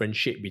to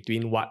differentiate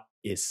between what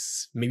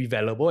is maybe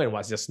valuable and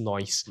what's just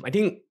noise. I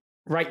think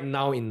right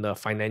now in the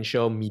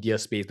financial media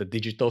space, the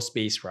digital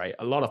space, right,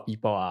 a lot of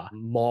people are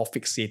more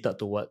fixated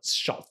towards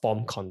short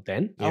form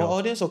content. Our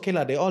audience, okay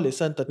lah, they all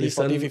listen 30,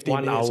 40, 50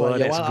 1 minutes. hour,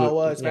 that's 1 good.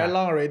 hour, it's very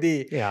long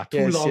already. Yeah,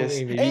 too long. Yes.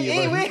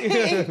 Hey,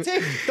 wait.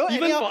 Don't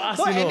even for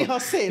us, anyhow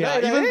say.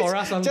 Even for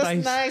us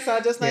sometimes.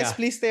 Just nice,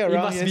 please stay around.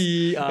 It must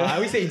be, I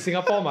always say in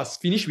Singapore,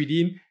 must finish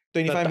within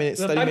 25 minutes,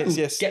 30 minutes,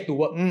 yes. Get to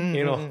work,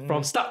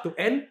 from start to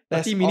end,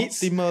 30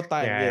 minutes. Optimal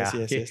time,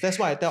 yes. That's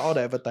why I tell all the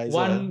advertisers.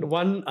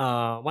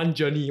 One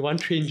journey, one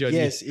train journey.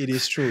 Yes, it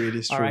is true.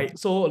 Alright,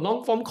 so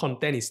long form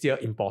content is still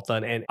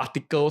important, and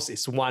articles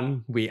is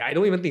one way. I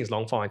don't even think it's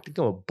long form, I think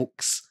of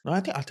books. No,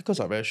 I think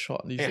articles are very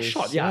short these days.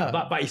 Short,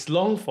 but it's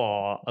long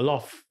for a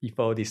lot of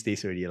people these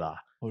days already lah.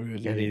 Oh,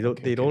 really? Yeah,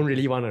 they don't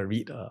really want to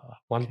read a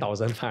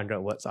 1,500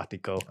 words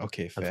article.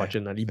 Okay, fair.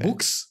 Unfortunately. Fair.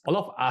 Books, a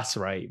lot of us,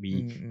 right,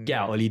 we get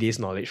our early days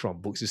knowledge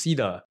from books. You see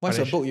what's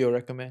a book you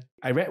recommend?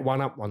 I read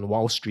One Up on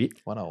Wall Street.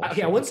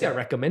 I won't say I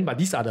recommend, but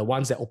these are the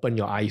ones that open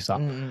your eyes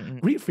up.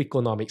 Read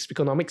Freakonomics.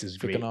 Freakonomics is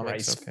great, right?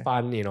 It's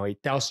fun,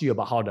 it tells you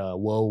about how the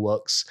world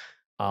works.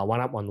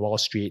 One Up on Wall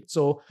Street.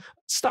 So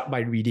start by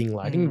reading.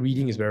 I think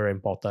reading is very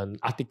important.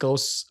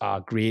 Articles are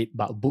great,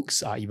 but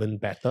books are even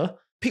better.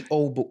 Pick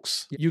old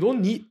books. You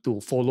don't need to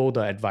follow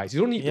the advice. You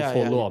don't need to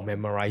follow or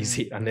memorize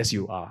it unless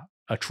you are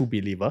a true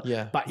believer.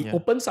 But it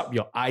opens up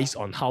your eyes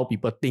on how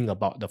people think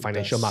about the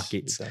financial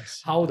markets,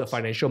 how the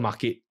financial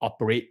market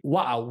operate,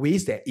 what are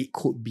ways that it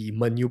could be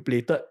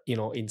manipulated,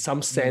 in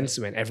some sense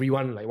when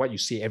everyone, like what you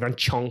say, everyone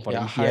chong for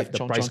the ETF,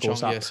 the price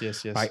goes up.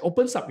 Yes. Right?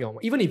 Opens up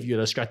even if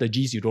you're the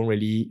strategies you don't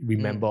really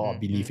remember or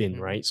believe in,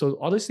 right? So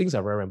all these things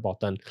are very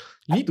important.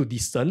 You need to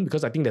discern,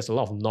 because I think there's a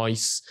lot of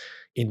noise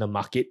in the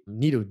market. You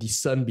need to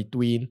discern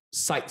between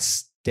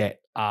sites that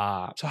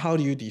are... So how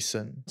do you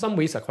discern? Some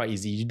ways are quite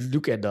easy. You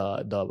look at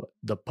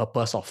the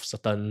purpose of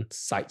certain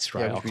sites,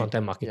 right? Or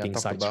content marketing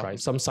sites, right?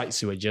 Some sites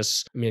you are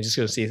just... I'm just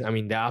going to say,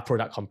 there are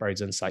product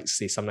comparison sites.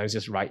 They sometimes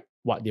just write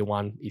what they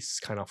want is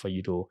kind of for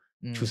you to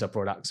choose a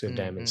products with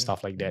them and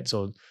stuff like that.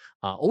 So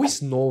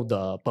always know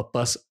the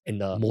purpose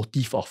and the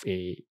motive of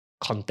a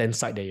content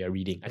site that you're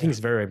reading. I think it's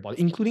very important,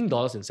 including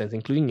Dollars&Sense,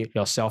 including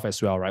yourself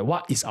as well, right?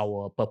 What is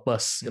our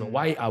purpose?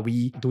 Why are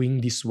we doing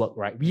this work,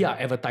 right? We are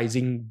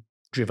advertising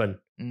driven,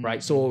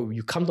 right? So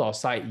you come to our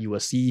site, you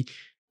will see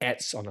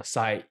ads on the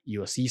site,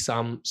 you will see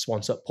some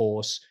sponsored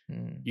posts.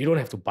 You don't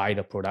have to buy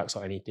the products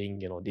or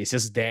anything, it's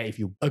just there. If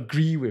you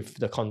agree with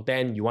the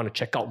content, you want to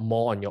check out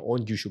more on your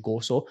own, you should go.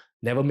 So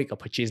never make a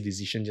purchase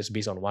decision just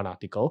based on one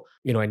article,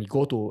 and you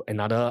go to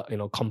another,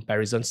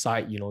 comparison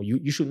site,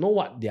 you should know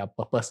what their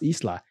purpose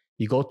is lah.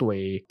 You go to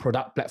a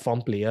product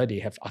platform player, they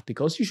have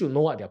articles, you should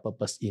know what their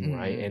purpose in,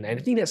 right? And I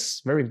think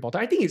that's very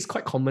important. I think it's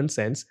quite common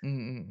sense,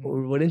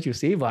 wouldn't you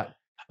say? But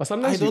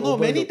sometimes I don't know.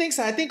 Many things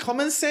I think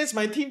common sense,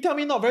 my team tell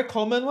me not very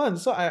common one.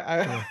 So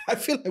I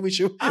feel like we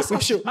should ask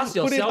yourself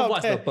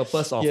what's the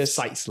purpose of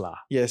sites lah.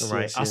 Yes,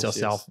 right. Yes, ask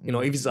yourself.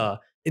 If it's a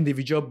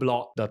individual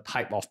blog, the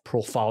type of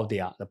profile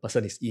the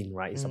person is in,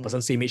 right? Is the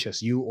person same age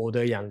as you,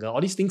 older, younger? All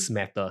these things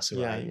matters,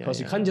 right?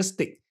 Because you can't just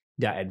take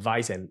their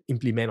advice and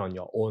implement on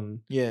your own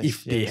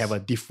if they have a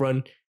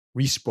different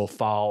risk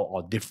profile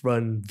or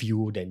different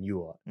view than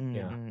you are.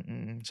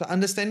 So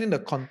understanding the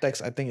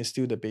context, I think, is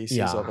still the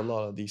basis of a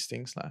lot of these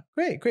things.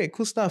 Great,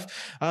 cool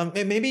stuff.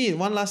 Maybe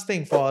one last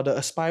thing for the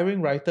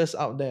aspiring writers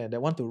out there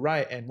that want to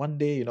write and one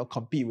day,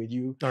 compete with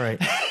you. All right.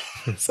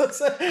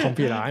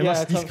 Compete. I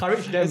must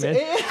discourage them, man.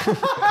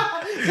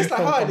 Just like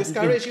how I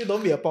discourage you,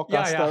 don't be a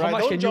podcaster, How right?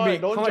 much Don't can join. you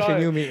make? Don't How much join.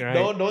 can you make,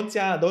 right?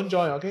 Don't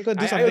join. Okay, go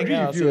do I something agree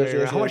else. with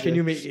you. How much can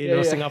you make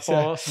in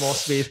Singapore? Small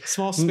space.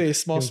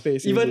 Small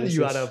space. Even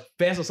you are the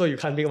best, also you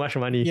can't make much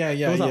money.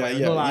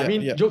 I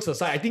mean, jokes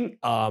aside, I think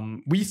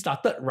we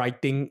started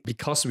writing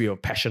because we were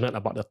passionate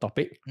about the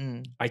topic.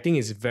 I think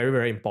it's very,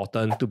 very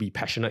important to be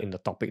passionate in the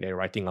topic that you're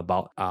writing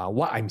about.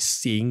 What I'm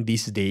seeing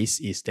these days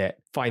is that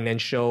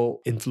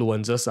financial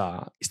influencers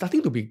are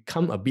starting to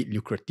become a bit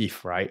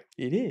lucrative, right?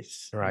 It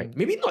is. Right.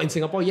 Maybe not in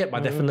Singapore yet,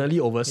 but definitely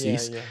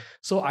overseas.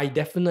 So I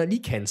definitely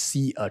can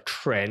see a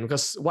trend,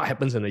 because what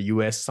happens in the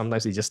US,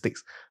 sometimes it just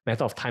takes a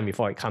matter of time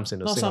before it comes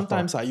into Singapore.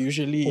 Sometimes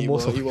usually it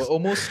will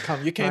almost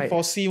come. You can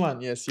foresee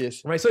one. Yes.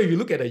 Right. So if you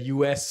look at the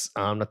US,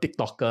 the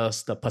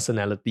TikTokers, the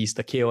personalities,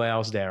 the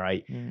KOLs there,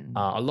 right?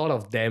 A lot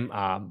of them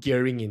are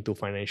gearing into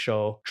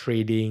financial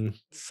trading,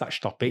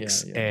 such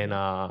topics.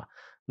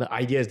 The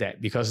idea is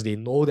that because they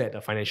know that the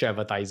financial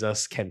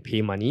advertisers can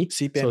pay money,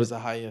 CPM is the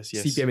highest.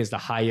 Yes. CPM is the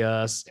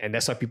highest, and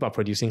that's why people are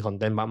producing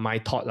content. But my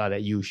thought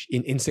that you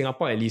in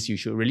Singapore at least, you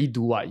should really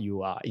do what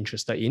you are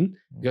interested in,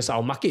 because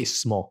our market is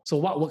small. So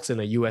what works in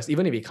the US,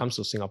 even if it comes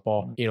to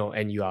Singapore,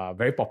 and you are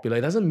very popular,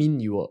 it doesn't mean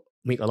you will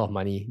make a lot of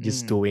money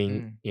just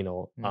doing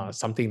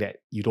something that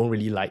you don't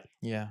really like.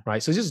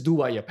 Right. So just do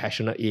what you're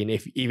passionate in.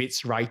 If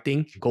it's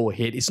writing, go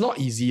ahead. It's not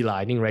easy,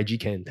 I think Reggie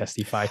can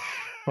testify.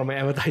 From my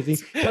advertising,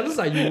 chances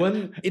are you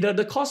won't.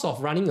 The cost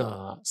of running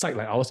a site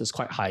like ours is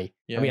quite high.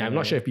 I'm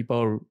not sure if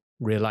people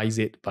realize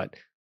it, but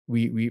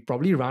we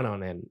probably run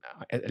on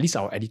at least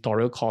our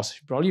editorial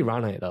cost, probably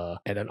run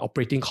at an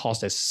operating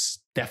cost that's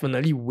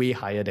definitely way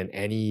higher than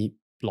any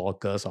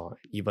bloggers or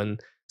even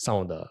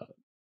some of the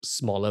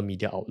smaller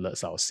media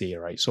outlets, I'll say,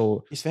 right?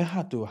 So it's very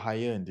hard to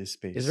hire in this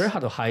space. It's very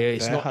hard to hire.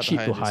 It's not cheap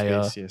to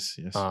hire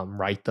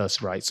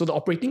writers, right? So the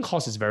operating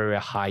cost is very,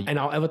 very high. And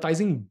our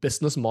advertising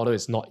business model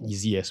is not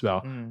easy as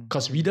well,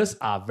 because readers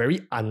are very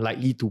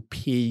unlikely to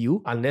pay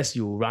you unless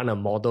you run a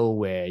model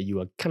where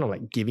you are kind of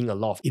like giving a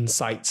lot of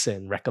insights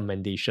and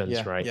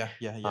recommendations, right?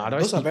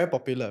 Those are very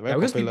popular.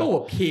 Because people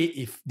will pay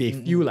if they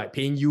feel like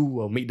paying you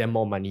will make them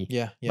more money.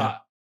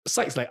 But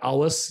sites like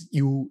ours,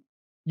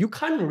 you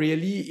can't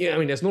really,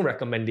 there's no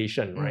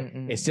recommendation, right?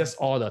 It's just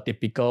all the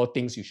typical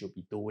things you should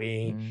be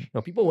doing.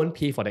 People won't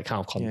pay for that kind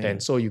of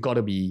content. So we got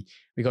to be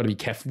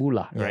careful,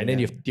 right? And then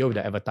you have to deal with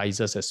the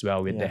advertisers as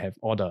well, when they have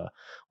all the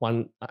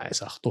one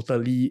as a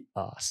totally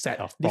set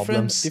of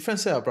problems. Different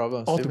set of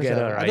problems.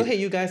 Altogether, right? I don't hate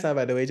you guys,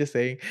 by the way, just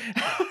saying.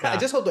 I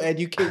just hope to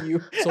educate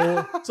you.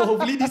 So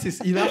hopefully this is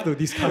enough to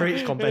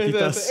discourage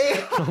competitors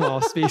from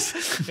our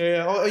space.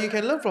 Or you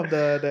can learn from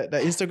the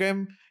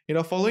Instagram.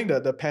 Following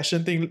the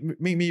passion thing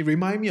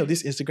remind me of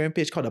this Instagram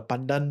page called the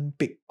Pandan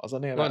Pig or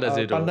something like that. What does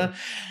it do?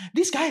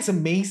 This guy is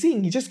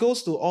amazing. He just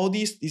goes to all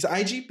his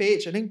IG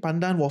page, I think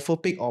Pandan Waffle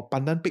Pig or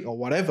Pandan Pig or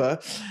whatever.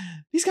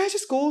 This guy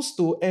just goes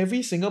to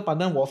every single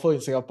Pandan waffle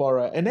in Singapore,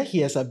 right? And then he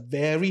has a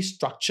very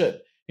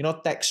structured,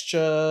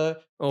 texture,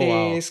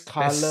 taste,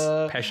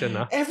 color, passion,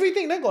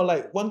 everything. Then got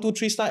like 1, 2,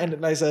 3 star, and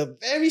there's a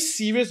very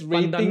serious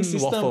rating Pandan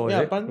system. Waffle,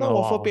 Pandan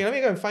Waffle Pig. Let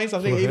me go and find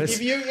something.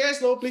 If you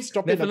guys know, please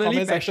drop it in the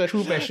comment section.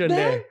 True passion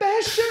there.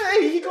 Passion.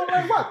 He got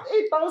like what?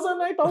 8,000,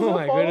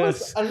 9,000 followers.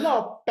 Goodness. A lot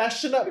of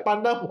passionate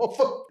Pandan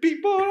Waffle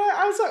people, right?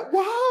 I was like,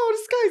 wow,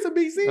 this guy is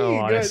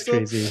amazing. That's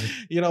crazy.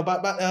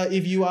 But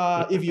if you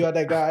are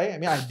that guy,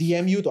 I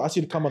DM you to ask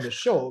you to come on the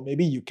show.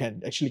 Maybe you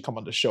can actually come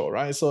on the show,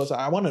 right? So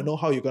I want to know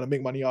how you're gonna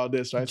make money out of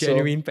this, right?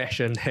 Genuine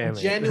passion there,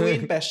 man.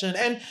 Genuine passion.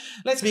 And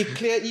let's be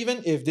clear,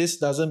 even if this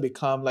doesn't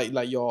become like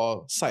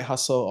your side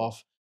hustle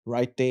of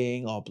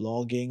writing or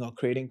blogging or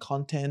creating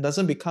content,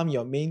 doesn't become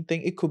your main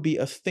thing, it could be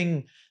a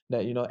thing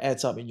that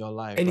adds up in your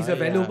life. And it's a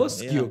valuable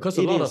skill, because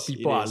a lot of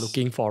people are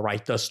looking for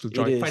writers to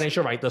join,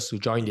 financial writers to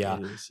join their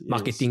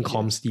marketing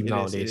comms team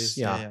nowadays.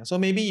 So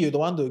maybe you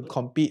don't want to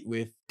compete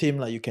with Tim,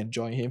 like you can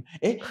join him.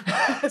 You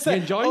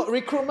can join?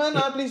 Recruitment,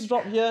 please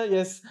drop here.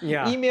 Yes.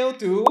 Email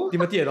to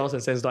Timothy at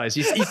Dollars&Sense.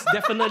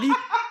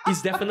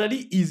 It's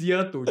definitely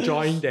easier to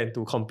join than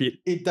to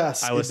compete. It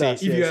does. I would say.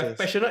 If you're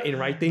passionate in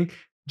writing,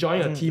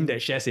 join a team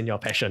that shares in your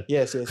passion.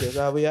 Yes.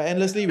 We are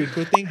endlessly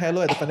recruiting.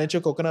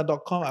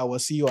 hello@thefinancialcoconut.com. I will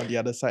see you on the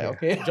other side,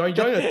 okay? Join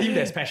a team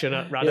that's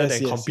passionate rather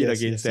than compete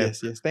against them.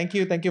 Yes. Thank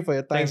you for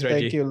your time. Thanks,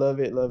 Reggie. Thank you. Love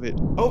it.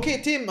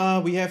 Okay,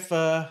 Tim, we have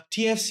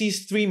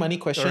TFC's 3 money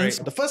questions.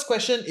 Right. The first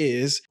question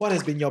is, what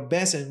has been your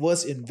best and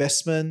worst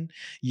investment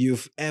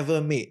you've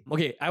ever made?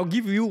 Okay, I'll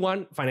give you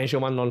one financial,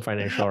 one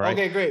non-financial, right?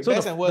 Okay, great. So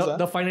best and worst.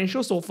 The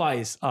financial so far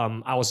is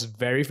I was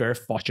very, very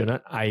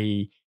fortunate.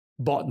 I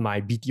bought my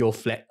BTO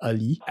flat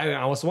early.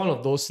 I was one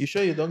of those. You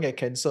sure you don't get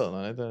cancelled?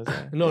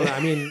 No,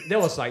 that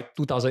was like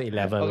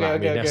 2011.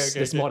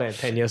 That's more than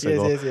 10 years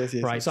ago. Yes.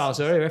 Right. So I was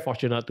very, very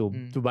fortunate to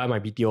buy my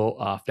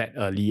BTO flat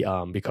early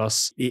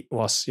because it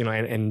was,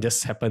 and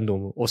just happened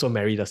to also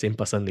marry the same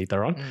person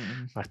later on,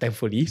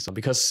 thankfully. So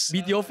because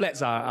BTO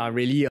flats are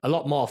really a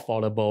lot more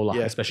affordable,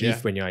 especially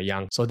when you are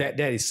young. So that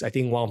is, I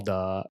think, one of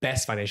the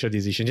best financial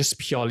decisions, just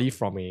purely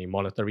from a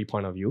monetary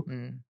point of view.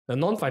 The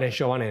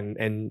non-financial one,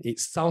 and it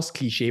sounds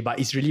cliche, but but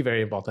it's really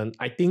very important.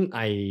 I think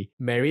I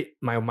married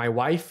my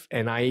wife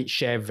and I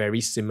share very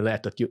similar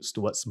attitudes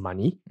towards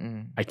money.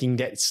 I think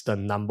that's the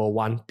number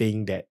one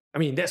thing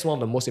that's one of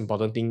the most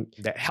important things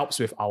that helps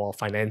with our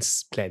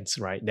finance plans,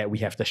 right? That we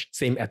have the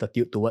same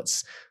attitude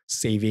towards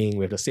saving,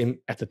 with the same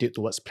attitude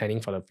towards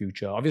planning for the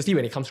future. Obviously,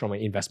 when it comes from an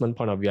investment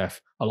point of view, I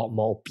have a lot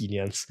more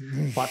opinions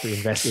what to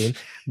invest in.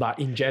 But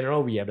in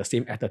general, we have the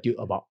same attitude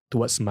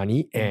towards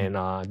money, and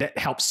that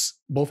helps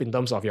both in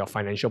terms of your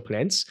financial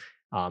plans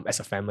as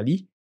a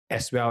family,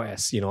 as well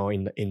as,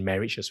 in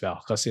marriage as well.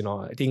 Because,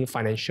 I think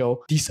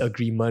financial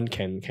disagreement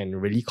can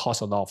really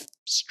cause a lot of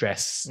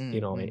stress,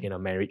 in a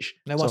marriage.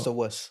 Now, what's the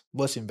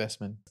worst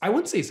investment? I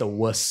wouldn't say it's the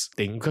worst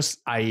thing, because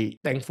I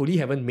thankfully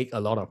haven't made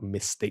a lot of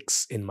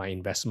mistakes in my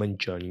investment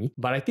journey.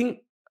 But I think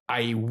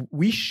I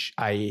wish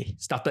I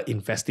started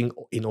investing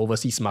in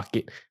overseas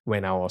market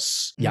when I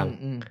was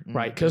young,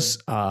 right?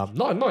 Because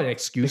not an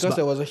excuse. Because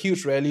there was a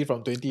huge rally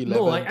from 2011.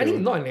 No, I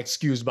think not an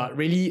excuse, but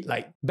really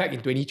like back in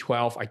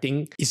 2012, I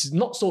think it's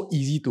not so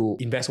easy to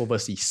invest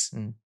overseas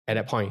at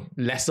that point.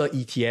 Lesser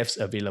ETFs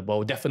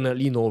available,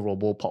 definitely no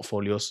robo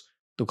portfolios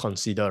to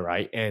consider,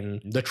 right?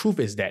 And the truth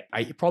is that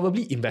I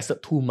probably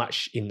invested too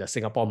much in the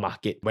Singapore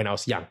market when I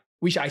was young,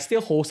 which I still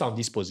hold some of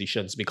these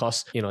positions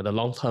because, the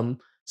long term,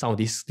 some of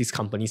these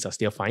companies are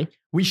still fine,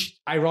 which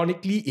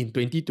ironically in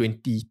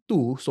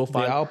 2022 so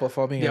far, they are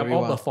outperforming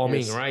all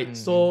performing, yes. Right?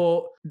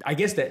 So I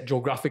guess that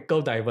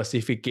geographical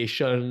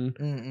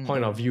diversification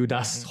point of view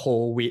does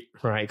hold weight,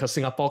 right? Because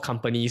Singapore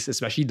companies,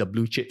 especially the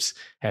blue chips,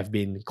 have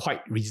been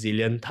quite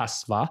resilient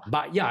thus far.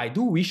 But yeah, I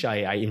do wish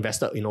I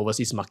invested in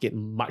overseas market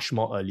much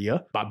more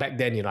earlier. But back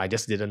then, I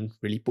just didn't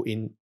really put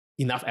in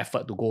enough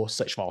effort to go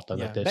search for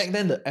alternatives. Yeah. Back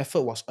then, the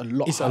effort was a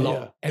lot higher. A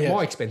lot. And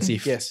more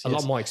expensive. Yes. A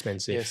lot more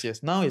expensive.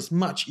 Yes. Now it's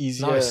much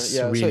easier. Now it's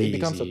really so it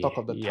becomes easy. the talk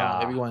of the town.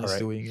 Yeah, Everyone is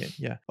doing it.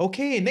 Yeah.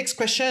 Okay, next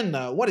question.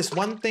 What is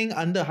one thing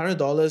under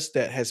 $100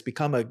 that has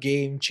become a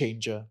game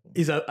changer?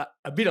 It's a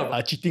bit of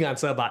a cheating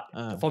answer,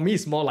 but for me,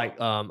 it's more like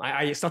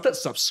I started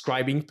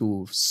subscribing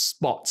to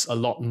sports a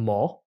lot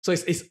more. So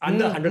it's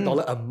under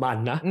 $100 a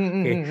month.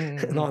 Okay?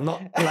 Not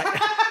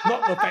like...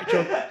 not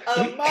perpetual.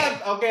 A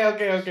month.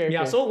 Okay.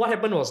 Yeah, so what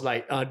happened was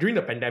like during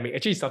the pandemic,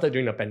 actually it started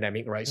during the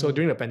pandemic, right? So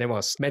during the pandemic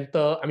was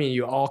mental,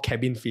 you're all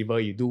cabin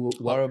fever, you do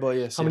work. Horrible,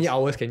 yes. How many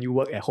hours can you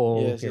work at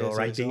home,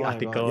 writing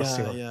articles,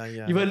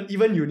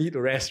 even you need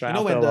to rest, right?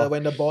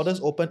 When the borders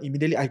open,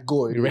 immediately I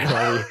go.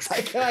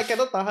 I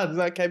cannot tahan, it's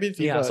like cabin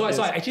fever. Yeah, so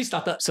I actually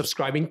started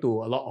subscribing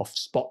to a lot of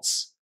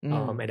sports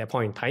at that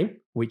point in time,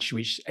 which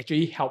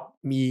actually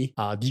helped me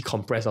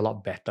decompress a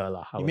lot better.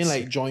 You mean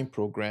like join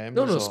programs?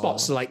 No,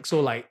 sports, like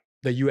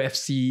the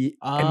UFC,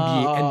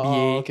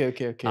 NBA.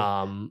 Okay.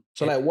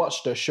 So like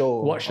watch the show.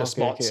 Watch the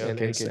sports.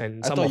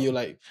 And I thought you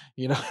like,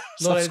 No,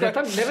 that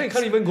time you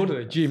can't even go to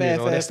the gym,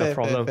 that's the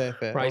problem. Fair.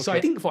 Right. Okay. So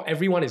I think for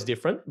everyone it's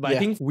different, but I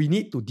think we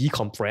need to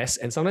decompress,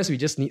 and sometimes we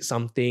just need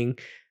something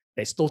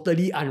that's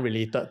totally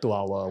unrelated to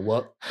our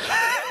work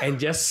and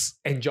just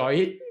enjoy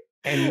it.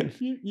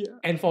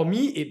 And for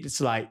me, it's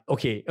like,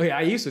 okay,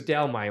 I used to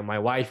tell my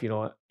wife,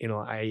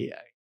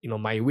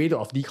 my way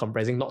of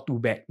decompressing, not too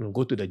bad.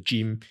 Go to the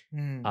gym,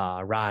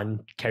 run,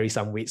 carry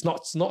some weights.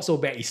 Not so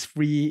bad. It's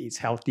free. It's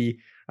healthy,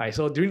 right?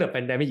 So during the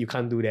pandemic, you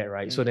can't do that,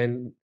 right? So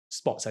then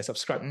sports, I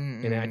subscribe,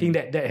 and I think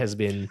that has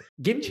been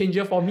game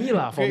changer for me,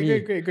 lah.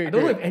 Great. I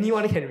don't know if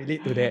anyone can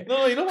relate to that.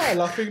 No, you know why I'm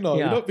laughing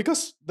now?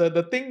 Because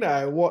the thing that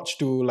I watch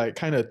to like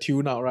kind of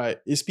tune out, right,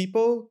 is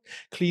people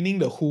cleaning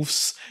the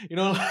hoofs.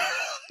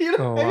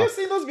 Have you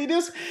seen those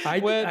videos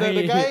where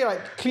the guy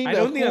like clean the hooves?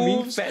 I don't think I'm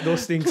being fed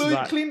those things.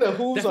 Clean the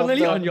hooves of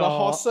the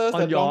horses,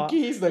 the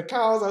donkeys, the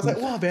cows. I was like,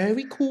 wow,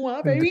 very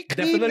cool, very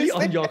clean. Definitely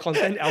on your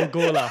content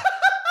algo lah.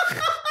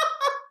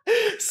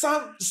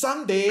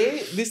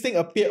 Someday this thing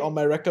appeared on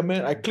my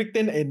recommend. I clicked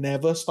in and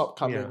never stopped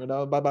coming.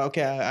 But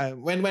okay,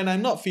 when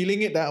I'm not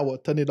feeling it, then I will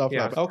turn it off.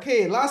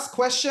 Okay, last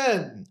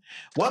question.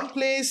 One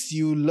place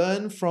you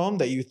learn from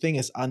that you think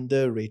is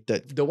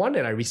underrated. The one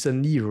that I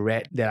recently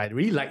read that I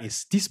really like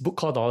is this book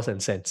called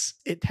Dollars&Sense.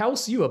 It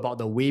tells you about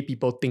the way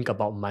people think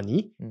about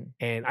money,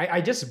 and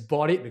I just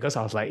bought it because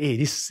I was like, hey,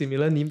 this is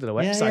similar name to the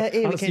website.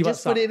 We can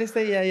just put it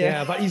instead.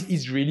 Yeah, but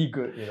it's really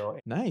good.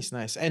 Nice.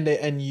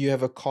 And you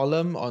have a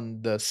column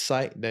on the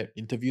site that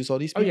interviews all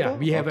these people? Oh yeah,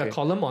 we have a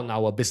column on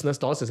our business,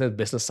 Dollars&Sense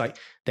business site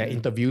that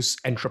interviews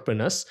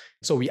entrepreneurs.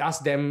 So we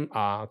ask them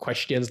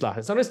questions.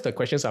 Sometimes the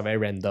questions are very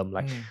random,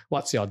 like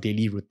what's your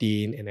daily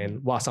routine, and then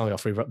what are some of your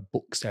favorite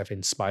books that have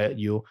inspired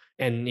you.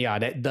 And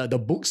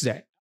the books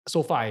that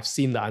so far I've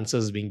seen the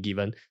answers being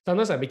given.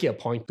 Sometimes I make it a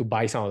point to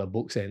buy some of the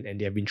books, and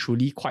they have been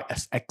truly quite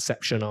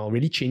exceptional,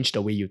 really changed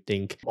the way you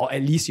think, or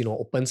at least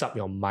opens up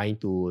your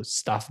mind to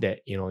stuff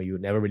that you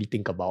never really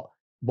think about,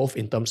 both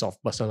in terms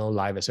of personal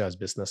life as well as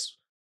business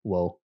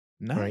world.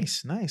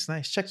 Nice.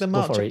 Check them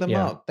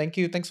out. Thank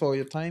you. Thanks for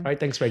your time. All right,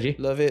 thanks, Reggie.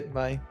 Love it.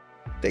 Bye.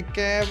 Take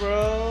care,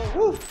 bro.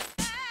 Woo.